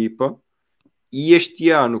pela equipa, e este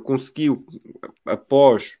ano conseguiu,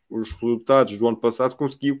 após os resultados do ano passado,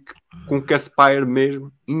 conseguiu com que a Spire mesmo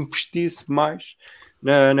investisse mais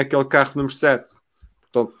naquele carro número 7.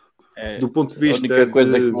 Portanto, do ponto de vista de ver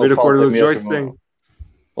a Corey LaJoy, sim.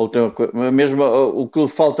 Mesmo, o que lhe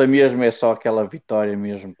falta mesmo é só aquela vitória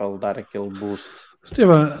mesmo para lhe dar aquele boost.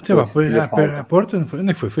 Esteve à porta, não foi?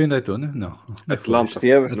 Onde é que foi? Foi em Daytona? Não. Atlanta.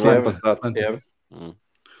 No ano passado.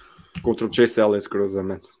 Contra o Chase Elliott,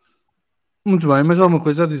 cruzamento. Muito bem, mas alguma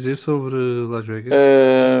coisa a dizer sobre Las Vegas?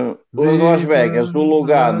 Las Vegas, o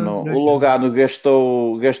Logano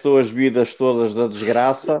gastou as vidas todas da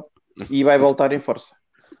desgraça e vai voltar em força.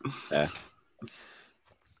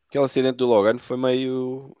 Aquele acidente do Logan foi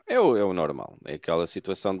meio... É o normal. É aquela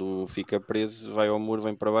situação do fica preso, vai ao muro,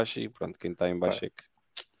 vem para baixo, e pronto, quem está em baixo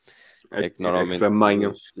é que normalmente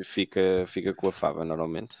fica com a fava,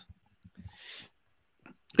 normalmente.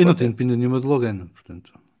 Eu não tenho pinta nenhuma de Logan,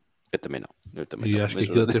 portanto. Eu também não. E acho que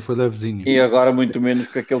aquilo até foi levezinho. E agora muito menos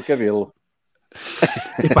com aquele cabelo.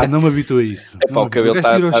 Epá, não me habituo a isso. O cabelo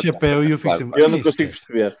está... o chapéu e eu fico sempre... Eu não consigo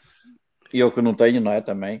perceber. E eu que não tenho, não é?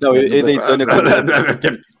 Também. Não, eu Daytona...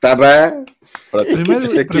 Está bem. Primeiro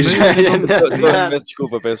peço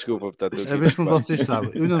desculpa. A ver se vocês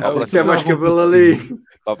sabem. Eu não sei. Mais cabelo ali.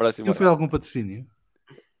 Eu fui a algum patrocínio?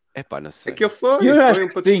 Não sei. Aquilo foi. Eu acho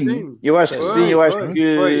que sim. Eu acho que sim. Eu acho que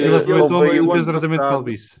ele aproveitou e fez tratamento de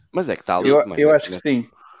calvície. Mas é que está ali. Eu acho que sim.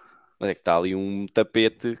 Mas é que está ali um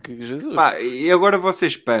tapete que Jesus. E agora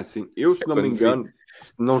vocês pensem, eu se não me engano,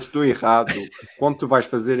 não estou errado, quando tu vais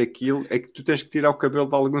fazer aquilo, é que tu tens que tirar o cabelo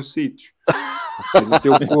de alguns sítios. no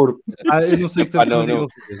teu corpo. Eu não sei que tanto não.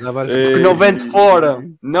 Porque não vem de fora.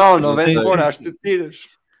 Não vem de fora, acho que tu tiras.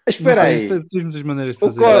 Espera aí. Tens muitas maneiras de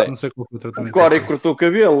fazer isso. Não sei qual foi o tratamento. O Corey cortou o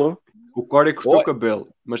cabelo. O Corey cortou o cabelo.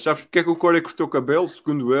 Mas sabes porque é que o Corey cortou o cabelo,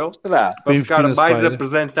 segundo ele? Será? Para ficar mais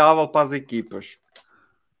apresentável para as equipas.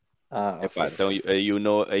 Epá, então aí o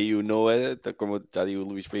Noah, como já disse o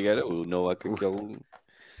Luís Figueira, o Noah com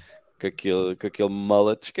aquele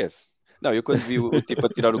mullet, esquece. Não, eu quando vi o tipo a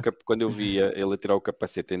tirar o capacete, quando eu vi ele a tirar o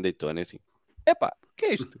capacete em Daytona, assim, epá, que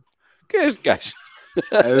é isto? Que é este gajo?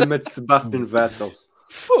 É uma de Sebastian Vettel.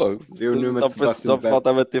 Fogo. Só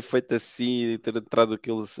faltava ter feito assim e ter entrado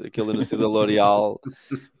aquele anúncio da L'Oreal.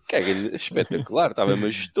 Que é espetacular, estava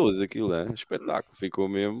majestoso aquilo, né? Espetáculo, ficou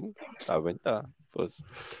mesmo. Está bem, está.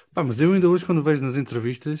 Mas eu ainda hoje, quando vejo nas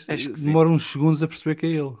entrevistas, demoro uns segundos a perceber que é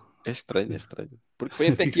ele. É estranho. Porque foi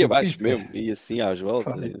até aqui abaixo mesmo, e assim às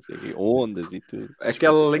voltas, ondas e tudo.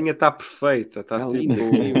 Aquela linha está perfeita, está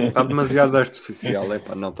demasiado artificial.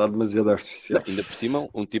 Está demasiado artificial. Ainda por cima,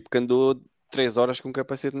 um tipo que andou 3 horas com um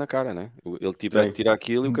capacete na cara, né? Ele tipo a tirar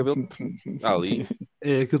aquilo e o cabelo ali.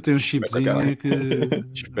 É, aquilo tem um chipzinho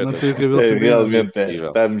que mantém o cabelo sempre. Realmente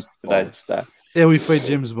está muito estranho, está. É o efeito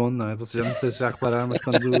James Bond, não é? Vocês já não sei se já repararam, mas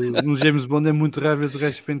quando no James Bond é muito raro ver o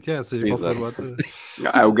gajo despenteado, seja qualquer outro.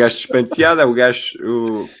 O gajo despenteado, é o gajo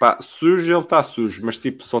sujo, ele está sujo, mas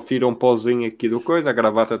tipo só tira um pozinho aqui do coisa, a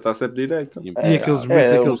gravata está sempre direita. E aqueles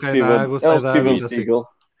momentos em que ele cai na água, sai da água.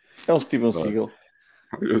 É um Steven Seagal.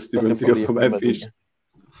 O Steven Seagal foi bem fixe.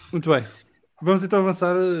 Muito bem. Vamos então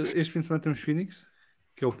avançar. Este fim de semana temos Phoenix,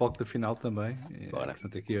 que é o palco da final também.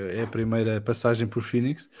 Portanto, aqui é a primeira passagem por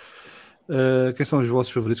Phoenix. Quem são os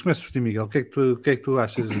vossos favoritos? Começa por ti, Miguel. O que é que tu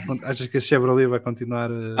achas? Achas que a Chevrolet vai continuar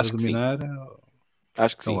a dominar?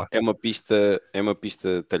 Acho que sim. É uma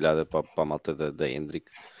pista talhada para a malta da Hendrick.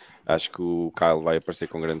 Acho que o Kyle vai aparecer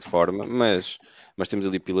com grande forma, mas temos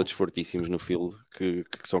ali pilotos fortíssimos no field que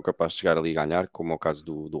são capazes de chegar ali e ganhar, como é o caso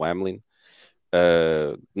do Hamlin.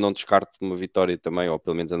 Não descarto uma vitória também, ou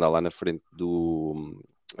pelo menos andar lá na frente do...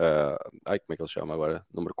 como é que ele chama agora?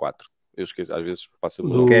 Número 4. Eu esqueço, às vezes passa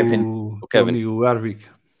o Kevin. O Harvick.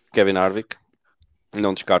 Kevin Harvick.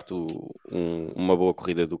 Não descarto uma boa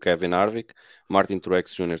corrida do Kevin Harvick. Martin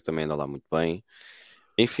Truex Jr. também anda lá muito bem.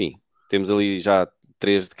 Enfim, temos ali já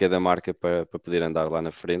 3 de cada marca para poder andar lá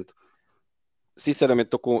na frente. Sinceramente,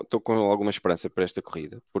 estou com alguma esperança para esta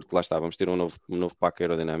corrida, porque lá está, vamos ter um novo pack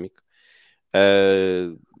aerodinâmico.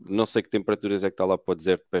 Não sei que temperaturas é que está lá para o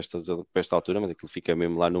deserto para esta altura, mas aquilo fica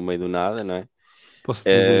mesmo lá no meio do nada, não é? Posso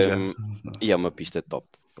dizer já. E é uma pista top.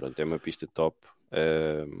 Pronto, é uma pista top.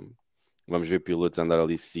 Vamos ver pilotos andar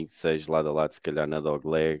ali 5, 6 lado a lado, se calhar na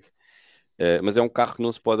dogleg. Mas é um carro que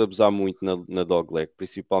não se pode abusar muito na dogleg,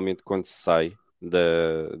 principalmente quando se sai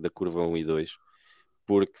da curva 1 e 2,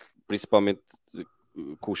 porque principalmente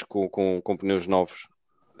com pneus novos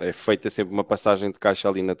é feita sempre uma passagem de caixa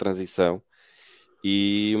ali na transição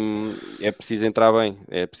e é preciso entrar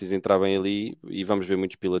bem ali, e vamos ver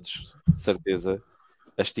muitos pilotos de certeza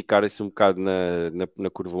a esticarem-se um bocado na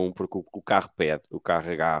curva 1, porque o carro pede, o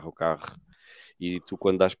carro agarra, e tu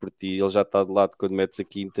quando dás por ti, ele já está de lado, quando metes a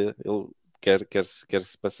quinta, ele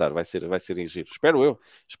quer-se passar, vai ser em giro. Espero eu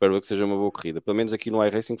que seja uma boa corrida. Pelo menos aqui no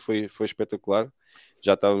iRacing foi espetacular.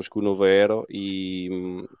 Já estávamos com o novo Aero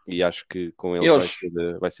e acho que com ele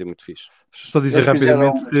vai ser muito fixe. Só dizer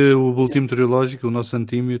rapidamente que o boletim meteorológico, o nosso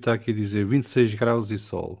Antímio, está aqui a dizer 26 graus e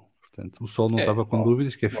sol. Portanto, o sol não estava com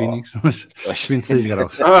dúvidas, que é Phoenix, mas 26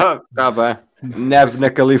 graus. Está bem. Neve na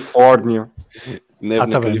Califórnia.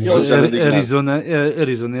 Arizona,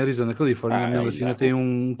 Califórnia, mesmo assim, ainda tem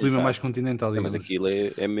um clima mais continental. Mas aquilo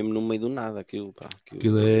é mesmo no meio do nada. Aquilo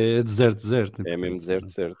é deserto. É mesmo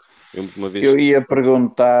deserto. Eu ia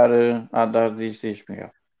perguntar... diz,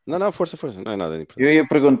 Miguel. Não, força, não é nada importante. Eu ia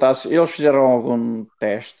perguntar se eles fizeram algum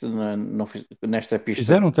teste nesta pista.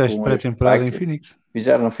 Fizeram um teste pré-temporada em Phoenix.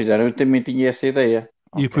 Fizeram, não fizeram? Eu também tinha essa ideia.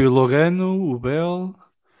 E foi o Logano, o Bell...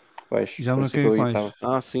 Pois, já não quero mais.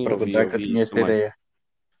 Sim, eu tinha essa ideia.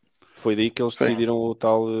 Foi daí que eles decidiram o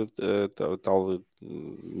tal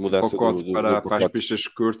mudança para as pistas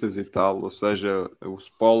curtas e tal, ou seja, o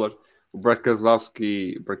spoiler, o Brad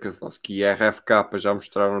Keselowski e a RFK já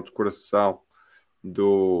mostraram a decoração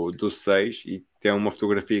do 6 e tem uma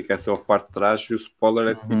fotografia que é só a parte de trás, e o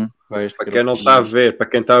spoiler é tipo, para quem não está a ver, para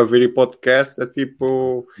quem está a ouvir o podcast, é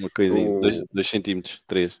tipo uma coisinha, 2 centímetros,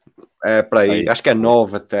 3. É para aí, acho que é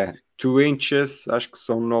 9 até 2 inches, acho que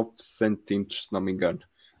são 9 centímetros, se não me engano,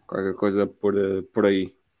 qualquer coisa por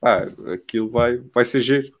aí. Aquilo vai ser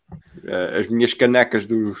giro. As minhas canecas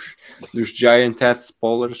dos Giant S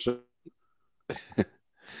Spoilers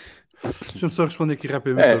Deixa-me só responder aqui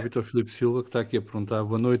rapidamente ao Vitor Filipe Silva, que está aqui a perguntar.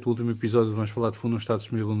 Boa noite, o último episódio Vamos Falar de Fundo não está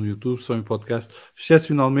disponível no YouTube, só em podcast.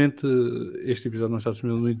 Excepcionalmente, este episódio não está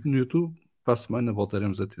disponível no YouTube. Para a semana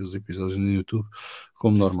voltaremos a ter os episódios no YouTube,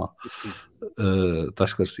 como normal. Está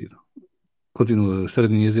esclarecido. Continua,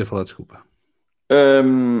 Sardinhas, ia falar, desculpa.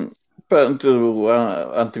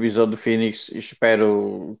 A antevisão do Phoenix,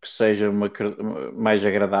 espero que seja mais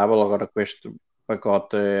agradável agora com este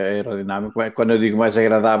pacote aerodinâmico. Quando eu digo mais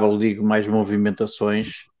agradável, digo mais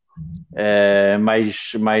movimentações,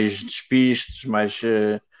 mais despistes, mais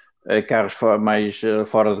carros mais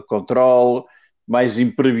fora de controle, mais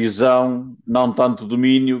imprevisão, não tanto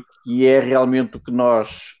domínio, que é realmente o que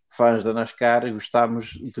nós, fãs da NASCAR, gostamos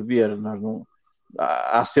de ver.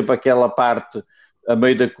 Há sempre aquela parte a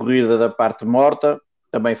meio da corrida, da parte morta,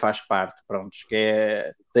 também faz parte, pronto, que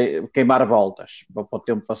é queimar voltas para o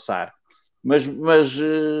tempo passar. Mas nós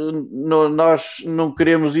não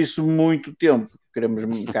queremos isso muito tempo. Queremos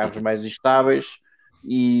carros mais estáveis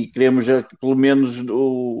e queremos pelo menos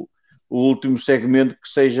o último segmento que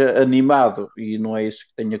seja animado, e não é isso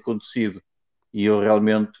que tem acontecido. E eu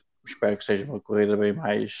realmente espero que seja uma corrida bem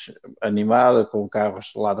mais animada, com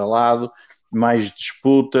carros lado a lado, mais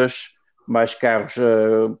disputas, mais carros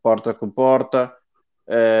porta com porta,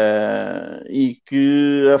 e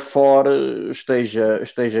que a Ford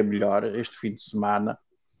esteja melhor este fim de semana,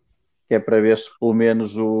 que é para ver se pelo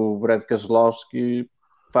menos o Brad Keselowski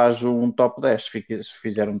faz um top 10. Se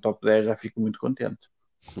fizer um top 10 já fico muito contente.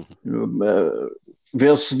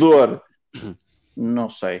 Vencedor, não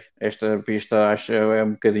sei, esta pista acho é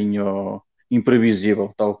um bocadinho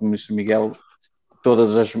imprevisível, tal como disse o Miguel.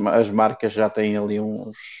 Todas as marcas já têm ali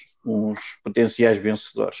uns potenciais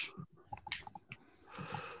vencedores.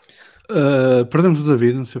 Perdemos o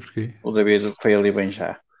David, não sei porquê. O David foi ali bem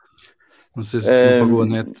já. Não sei se não pagou a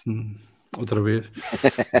net outra vez.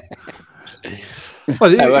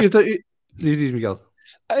 Olha, diz Miguel.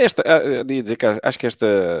 Ia dizer que acho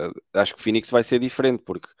que o Phoenix vai ser diferente,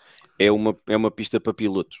 porque é uma pista para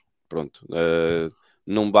pilotos. Pronto.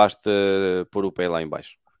 Não basta pôr o pé lá em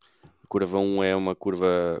baixo. Curva 1 é uma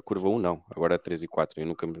curva 1 não, agora é 3 e 4,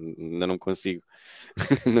 eu ainda não consigo,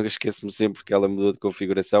 não esqueço-me sempre que ela mudou de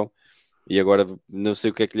configuração e agora não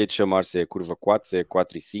sei o que é que lhe é de chamar, se é a curva 4, se é a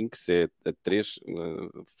 4 e 5, se é a 3,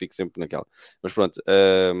 fico sempre naquela. Mas pronto,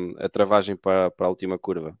 a travagem para a última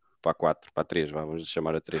curva, para a 4, para a 3, vamos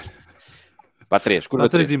chamar a 3. Para a 3, curva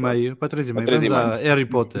 3,5, para 3,5, vamos a Harry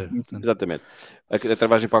Potter. Exatamente. A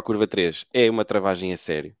travagem para a curva 3 é uma travagem a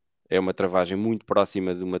sério. É uma travagem muito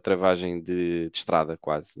próxima de uma travagem de estrada,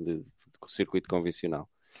 quase, de circuito convencional.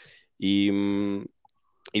 E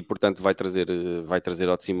portanto, vai trazer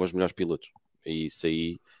ao de cima os melhores pilotos. E isso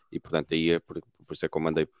aí, e portanto, aí por isso é que eu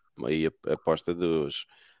mandei aí a aposta dos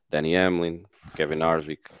Danny Hamlin, Kevin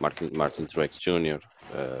Harvick, Martin Truex Jr.,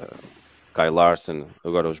 Kyle Larson,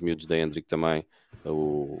 agora os miúdos da Hendrick também,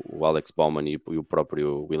 o Alex Bowman e o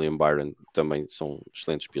próprio William Byron também são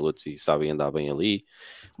excelentes pilotos e sabem andar bem ali.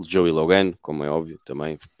 O Joey Logano, como é óbvio,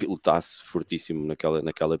 também pilotasse fortíssimo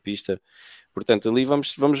naquela pista. Portanto, ali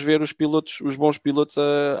vamos ver os bons pilotos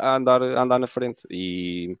a andar na frente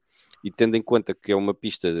e tendo em conta que é uma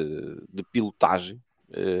pista de pilotagem,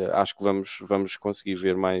 acho que vamos conseguir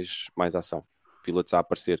ver mais ação. Pilotos a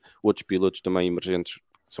aparecer, outros pilotos também emergentes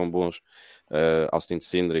são bons, Austin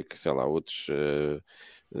Cindric, sei lá, outros,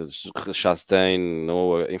 Chastain,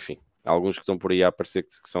 Noah, enfim, alguns que estão por aí a aparecer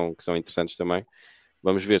que são interessantes também.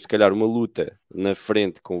 Vamos ver, se calhar, uma luta na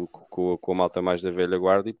frente com a malta mais da velha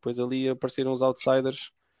guarda e depois ali apareceram os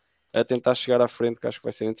outsiders a tentar chegar à frente, que acho que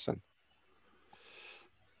vai ser interessante.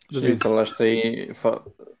 Sim, falaste aí...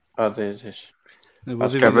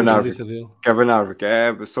 Kevin Harvick,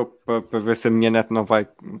 é só para ver se a minha net não vai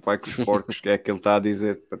com os porcos, que é que ele está a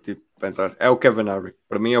dizer para entrar. É o Kevin Harvick,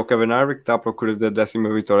 para mim é o Kevin Harvick que está à procura da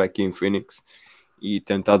 10ª vitória aqui em Phoenix e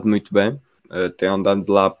tem estado muito bem, tem andado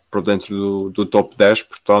lá por dentro do top 10,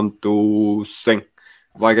 portanto sim,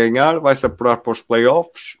 vai ganhar, vai se apurar para os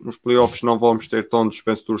playoffs. Nos playoffs não vamos ter tantos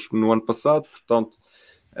vencedores como no ano passado, portanto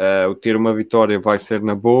o ter uma vitória vai ser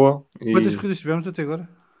na boa. Quantas corridas tivemos até agora?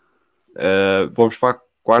 Vamos para a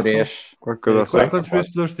quarta. Quantos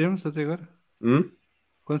vencedores temos até agora?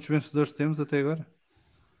 Quantos vencedores temos até agora?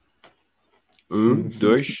 1,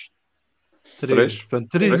 2, 3. Portanto,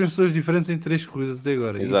 3 vencedores diferentes em 3 corridas até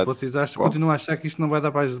agora. Exato. E vocês continuam a achar que isto não vai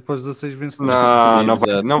dar para os 16 vencedores?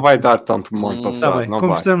 Não vai dar tanto como ano passado. Tá bem,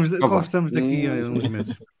 conversamos daqui a uns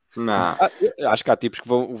meses. Não. Acho que há tipos que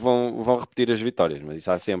vão repetir as vitórias, mas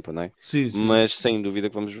isso há sempre, não é? Sim. Mas sem dúvida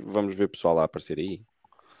que vamos ver pessoal lá aparecer aí.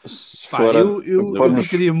 Eu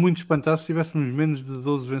ficaria muito espantado se tivéssemos menos de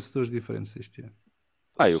 12 vencedores diferentes este ano.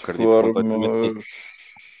 Eu acredito completamente nisso.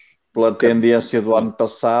 Pela tendência do ano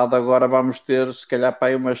passado, agora vamos ter, se calhar, para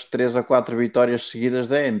aí umas 3 a 4 vitórias seguidas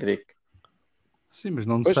da Hendrick. Sim, mas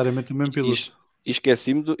não necessariamente o mesmo piloto. E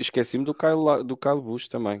esqueci-me do Kyle Busch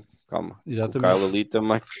também. Calma. Exatamente. O Kyle ali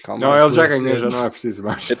também. Calma. Não, ele já ganhou, já não é preciso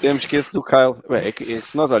mais. Até me esqueço do Kyle. É que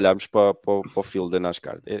se nós olharmos para o filo da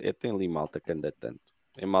NASCAR, tem ali malta que anda tanto.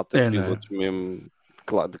 É malta de pilotos mesmo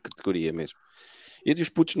de categoria mesmo. E dos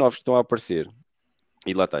putos novos que estão a aparecer.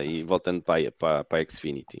 E lá está. E voltando para a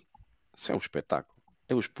Xfinity. Isso é um espetáculo.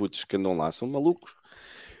 Os putos que andam lá são malucos.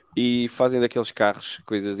 E fazem daqueles carros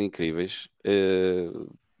coisas incríveis.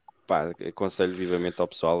 Aconselho vivamente ao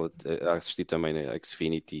pessoal a assistir também na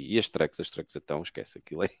Xfinity e as trucks então, esquece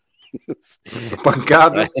aquilo aí.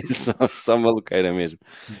 Pancada. Só maluqueira mesmo.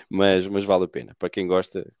 Mas vale a pena. Para quem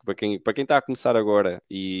gosta, para quem está a começar agora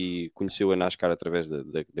e conheceu a NASCAR através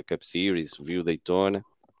da Cup Series, viu Daytona,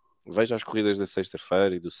 veja as corridas da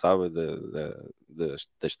sexta-feira e do sábado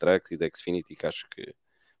das trucks e da Xfinity, que acho que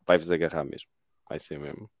vai-vos agarrar mesmo. Vai ser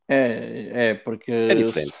mesmo. Porque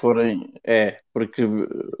diferente. Porque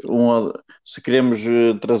se queremos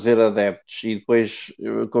trazer adeptos e depois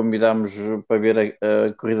convidamos para ver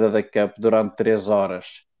a corrida da Cup durante 3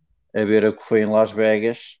 horas a ver a que foi em Las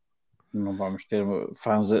Vegas, não vamos ter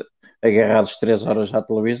fãs agarrados 3 horas à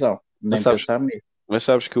televisão, nem pensar nisso. Mas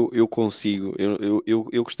sabes que eu consigo,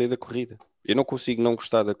 eu gostei da corrida. Eu não consigo não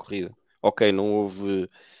gostar da corrida. Ok, não houve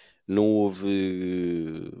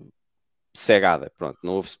cegada, pronto,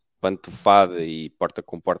 não houve pantufada e porta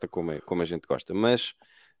com porta como a gente gosta, mas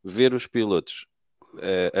ver os pilotos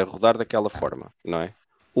a rodar daquela forma, não é?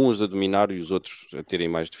 Uns a dominar e os outros a terem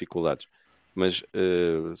mais dificuldades, mas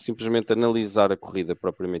simplesmente analisar a corrida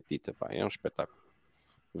propriamente dita, é um espetáculo.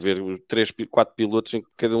 Ver 4 pilotos,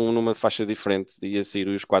 cada um numa faixa diferente e a sair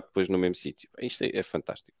os 4 depois no mesmo sítio. Isto é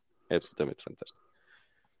fantástico, é absolutamente fantástico.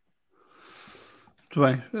 Muito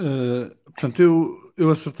bem. Portanto, eu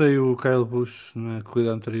acertei o Kyle Busch na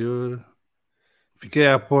corrida anterior. Fiquei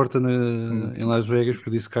à porta em Las Vegas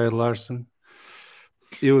porque disse Kyle Larson.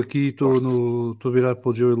 Eu aqui estou virado para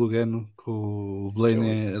o Joey Logano com o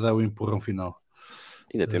Blaney a dar o empurrão final.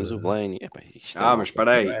 Ainda temos o Blaney. Mas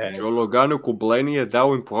espera aí. Joe Logano com o Blaney a dar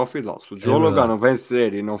o empurrão final. Se o Joe Logano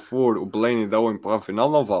vencer e não for o Blaney dar o empurrão final,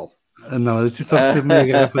 não vale. Não, eu só recebo meia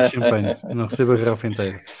garrafa de champanhe, não recebo a garrafa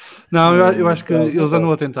inteira. Não, eu acho que eles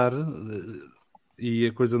andam a tentar e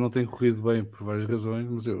a coisa não tem corrido bem por várias razões,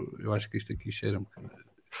 mas eu acho que isto aqui cheira-me.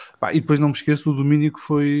 E depois não me esqueço o domínio que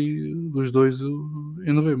foi dos dois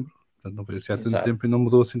em novembro. Portanto, não foi assim há tanto tempo e não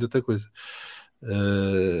mudou assim tanta coisa.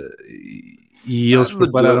 E eles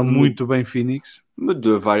prepararam muito bem Phoenix.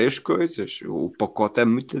 Mudou várias coisas. O pacote é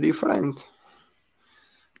muito diferente.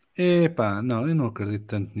 Não, eu não acredito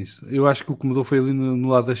tanto nisso. Eu acho que o que mudou foi ali no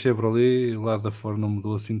lado da Chevrolet, o lado da Ford não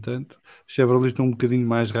mudou assim tanto. Os Chevrolet estão um bocadinho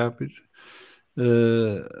mais rápidos,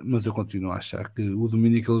 mas eu continuo a achar que o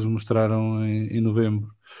domínio que eles mostraram em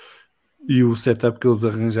novembro e o setup que eles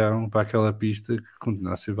arranjaram para aquela pista que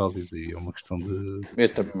continua a ser válido e é uma questão de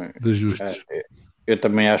ajustes. Eu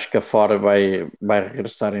também acho que a Ford vai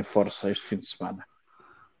regressar em força este fim de semana.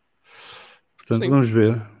 Portanto, vamos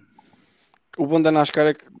ver. O bom da NASCAR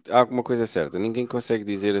é que há alguma coisa certa. Ninguém consegue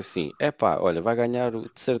dizer assim, olha, vai ganhar, de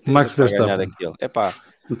certeza Max vai ganhar aquele.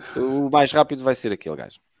 O mais rápido vai ser aquele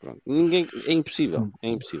gajo. Pronto. É impossível,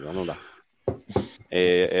 não dá.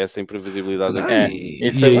 É essa imprevisibilidade aqui.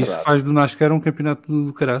 Isso faz do NASCAR um campeonato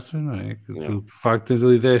do caraças, não é? Que tu, de facto, tens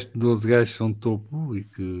ali 10, 12 gajos que são de topo e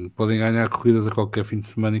que podem ganhar corridas a qualquer fim de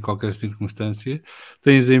semana em qualquer circunstância.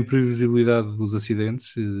 Tens a imprevisibilidade dos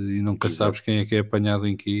acidentes e nunca sabes quem é que é apanhado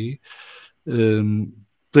em que.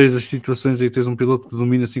 Tens as situações em que tens um piloto que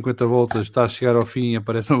domina 50 voltas, está a chegar ao fim e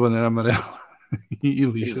aparece uma bandeira amarela e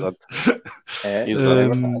lixa-se.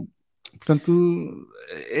 Portanto,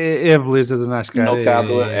 é a beleza da NASCAR.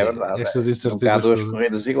 É verdade. Estas incertezas. Não há duas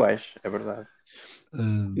corridas iguais, é verdade.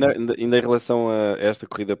 Ainda em relação a esta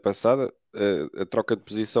corrida passada, a troca de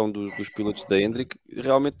posição dos pilotos da Hendrick,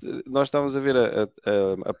 realmente nós estávamos a ver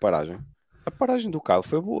a paragem. A paragem do Kyle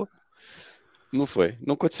foi boa. Não foi?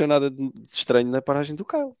 Não aconteceu nada de estranho na paragem do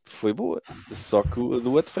Kyle. Foi boa. Só que a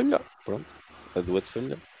do outro foi melhor. Pronto. A do outro foi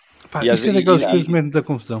melhor. Isso é daquelas coisas mesmo da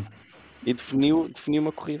confusão. E definiu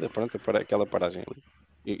uma corrida. Pronto, aquela paragem ali.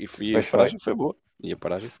 E a paragem foi boa.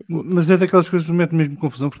 Mas é daquelas coisas que metem mesmo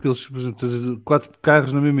confusão porque eles, por exemplo, têm 4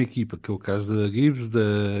 carros na mesma equipa, que é o caso da Gibbs,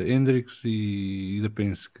 da Hendricks e da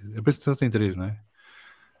Penske. A Penske só tem 3, não é?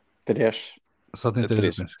 3. Só tem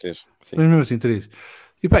 3. 3, mas mesmo assim 3.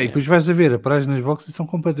 E depois vais a ver, a paragem nas boxes são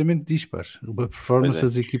completamente dispares. A performance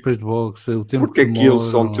das equipas de boxe, o tempo porque que aquilo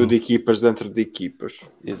demoram... são tudo equipas dentro de equipas.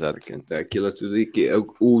 Exato. Aquilo é tudo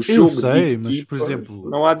o Eu jogo sei, de mas equipa, por exemplo...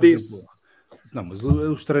 não há disso. Não, mas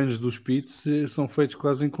os treinos dos pits são feitos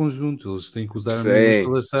quase em conjunto. Eles têm que usar a mesma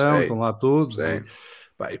instalação, estão lá todos.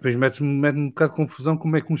 E depois mete um bocado de confusão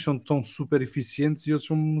como é que uns são tão super eficientes e outros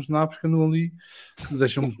são uns nabos que andam ali,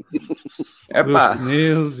 deixam correr os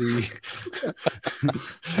pneus e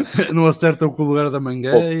não acertam com o lugar da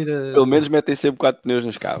mangueira. Pelo menos metem sempre 4 pneus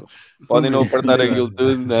nos carros. Podem não apertar aquilo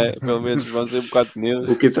tudo, né? Pelo menos vão sempre 4 pneus.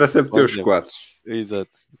 O que interessa é ter os 4.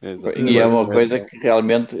 Exato. E é uma coisa que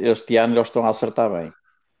realmente este ano eles estão a acertar bem.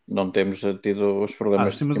 Não temos tido os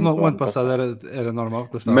problemas sim, mas o ano passado era normal.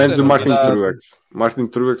 Menos o Martin Truex. Martin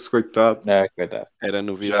Truex, coitado. Coitado. Era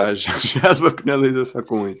novidade. Já uma penalização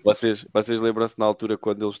com isso. Vocês lembram-se na altura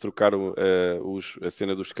quando eles trocaram a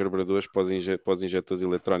cena dos carburadores para os injetores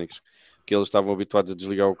eletrónicos? Que eles estavam habituados a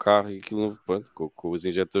desligar o carro e aquilo, pronto, com os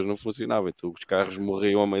injetores não funcionava. Então os carros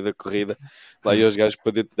morriam ao meio da corrida. Lá iam os gajos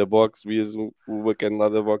para dentro da box, vias o bacana lá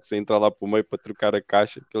da box a entrar lá para o meio para trocar a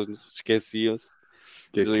caixa, que eles esqueciam-se.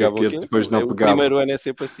 Que depois não pegava. O primeiro ano é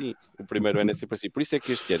sempre assim. Por isso é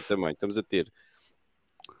que este ano também estamos a ter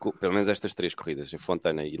pelo menos estas 3 corridas em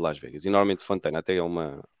Fontana e Las Vegas. E normalmente Fontana até é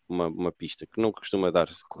uma pista que não costuma dar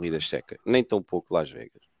corridas secas, nem tão pouco Las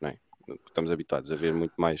Vegas, não é? Estamos habituados a ver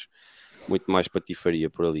muito mais patifaria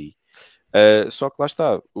por ali. Só que lá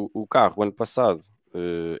está, o carro o ano passado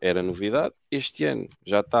era novidade, este ano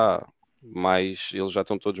já está mais, eles já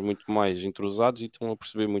estão todos muito mais entrosados e estão a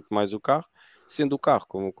perceber muito mais o carro, sendo o carro,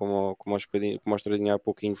 como o Estradinha há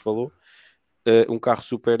pouquinho falou, um carro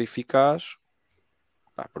super eficaz.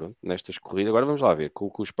 Pronto, nestas corridas, agora vamos lá ver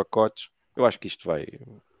com os pacotes. Eu acho que isto vai.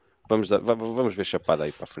 Vamos ver chapada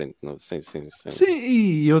aí para a frente. Sim,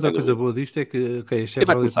 e outra coisa boa disto é que a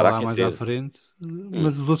Chevrolet está lá mais à frente,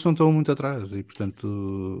 mas os outros não estão muito atrás e,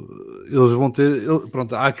 portanto, eles vão ter.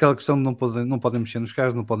 Pronto, há aquela questão de não podem mexer nos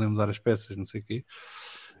carros, não podem mudar as peças, não sei o quê.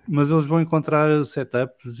 Mas eles vão encontrar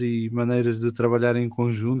setups e maneiras de trabalhar em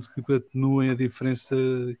conjunto que atenuem a diferença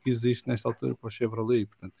que existe nesta altura para o Chevrolet.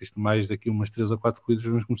 Portanto, isto mais daqui umas 3 ou 4 corridas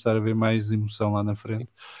vamos começar a ver mais emoção lá na frente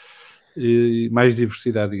e mais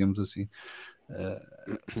diversidade, digamos assim.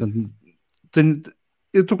 Portanto,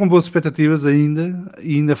 eu estou com boas expectativas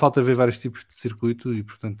ainda falta ver vários tipos de circuito e,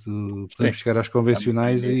 portanto, podemos chegar às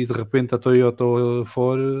convencionais e de repente a Toyota ou a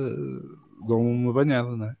Ford dão uma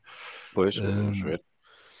banhada, não é? Pois, vamos ver.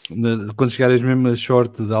 Quando chegar as mesmas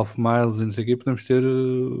short de half miles e não sei o quê, podemos ter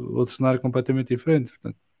outro cenário completamente diferente.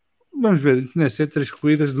 Portanto, vamos ver, isso não é ser 3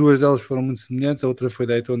 corridas, 2 delas foram muito semelhantes, a outra foi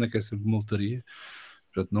Daytona, que é sempre uma lotaria,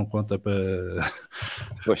 portanto não conta para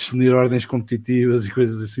definir ordens competitivas e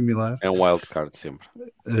coisas similares. É um wild card sempre.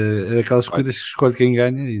 É aquelas corridas que escolhe quem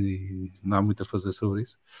ganha e não há muito a fazer sobre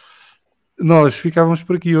isso. Nós ficávamos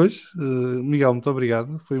por aqui hoje. Miguel, muito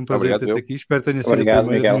obrigado. Foi um prazer ter-te aqui. Espero que tenha sido a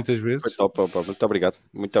primeira muitas vezes. Foi top. Muito obrigado.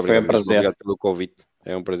 Foi um prazer. Obrigado pelo convite.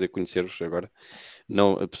 É um prazer conhecer-vos agora.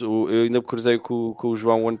 Não, eu ainda cruzei com o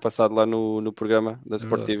João o ano passado lá no programa da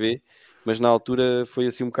Sport TV, mas na altura foi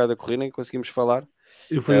assim um bocado a correr, nem conseguimos falar.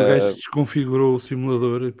 Eu fui o gajo que desconfigurou o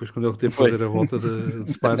simulador e depois quando ele teve que fazer a volta de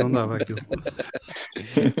Spa não dava aquilo.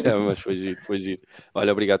 Mas foi giro.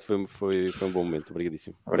 Olha, obrigado, foi um bom momento.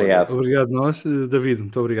 Obrigadíssimo. Obrigado nós. David,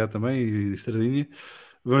 muito obrigado também e Estradinha.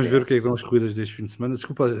 Vamos ver o que é que vão as corridas deste fim de semana.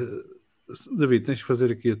 Desculpa, David, tens que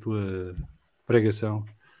fazer aqui a tua pregação.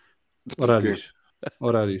 Horários.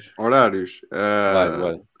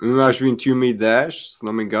 Vai. Um às 21h10, se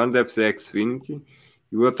não me engano, deve ser Xfinity.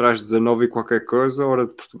 E o outro às 19 e qualquer coisa, hora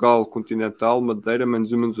de Portugal continental, Madeira,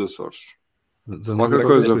 menos uma dos Açores. Qualquer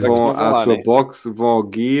coisa, vão à sua box, vão ao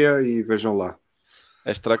guia e vejam lá.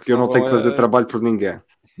 Porque eu não tenho que fazer trabalho por ninguém.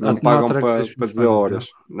 Não pagam para dizer horas.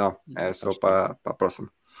 Não, é só para a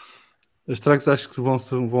próxima. As tracks acho que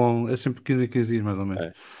vão é sempre 15 em 15 dias, mais ou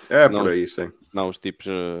menos. Por aí, sim. Senão os tipos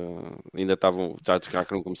ainda estavam, já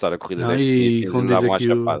queriam começar a corrida e como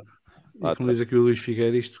diz aqui o Luís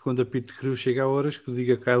Figueiredo, isto quando a pit crew chega a horas que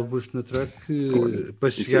diga Kyle Busch na track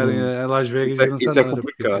para chegarem a Las Vegas e isso é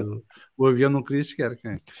complicado. O avião não queria chegar.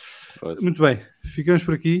 Muito bem, ficamos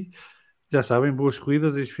por aqui. Já sabem, boas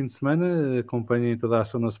corridas este fim de semana. Acompanhem toda a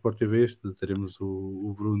ação na Sport TV. Teremos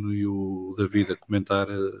o Bruno e o David a comentar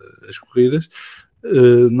as corridas.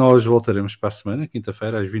 Nós voltaremos para a semana,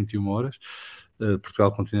 quinta-feira, às 21 horas.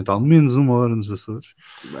 Portugal Continental, menos 1 hora nos Açores.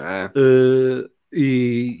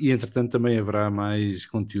 E entretanto também haverá mais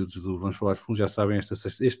conteúdos do Vamos Falar de Fundo. Já sabem,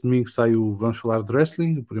 este domingo sai o Vamos Falar de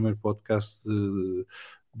Wrestling, o primeiro podcast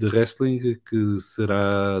de wrestling, que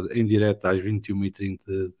será em direto às 21h30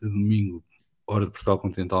 de domingo, hora de Portugal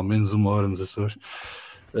Continental, menos 1 hora nos Açores.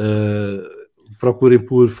 Procurem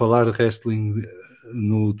por Falar Wrestling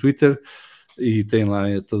no Twitter e tem lá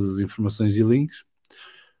todas as informações e links.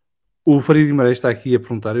 O Farid Guimarães está aqui a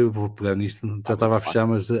perguntar, eu vou pegar nisto, já estava a fechar,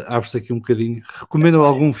 mas abre-se aqui um bocadinho. Recomendo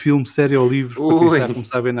algum filme, série ou livro para quem está a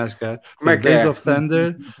começar a ver NASCAR? Como é que Days é? of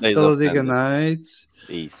Thunder, Talladega Nights.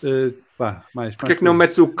 Isso. Porquê é que não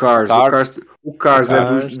metes o Cars? O Cars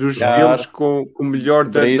é dos filmes com o melhor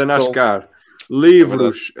da NASCAR.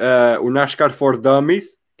 Livros, o NASCAR for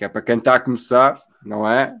Dummies, que é para quem está a começar, não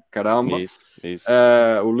é? Caramba. Isso.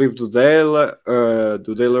 O livro do Dale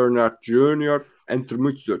Earnhardt Jr., entre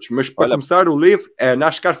muitos outros. Mas para começar, o livro é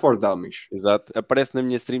NASCAR for Dummies. Exato. Aparece na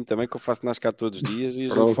minha stream também, que eu faço NASCAR todos os dias e a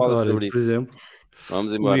gente fala sobre isso. Por exemplo,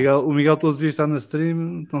 vamos embora. O Miguel todos os dias está na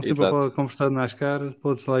stream, estão sempre Exato. a conversar de NASCAR,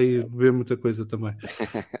 pode-se lá ir ver muita coisa também.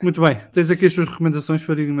 Muito bem, tens aqui as tuas recomendações,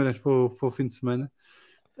 Farid Guimarães, para o fim de semana.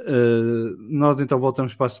 Nós então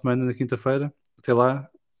voltamos para a semana, na quinta-feira. Até lá,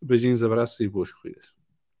 beijinhos, abraços e boas corridas.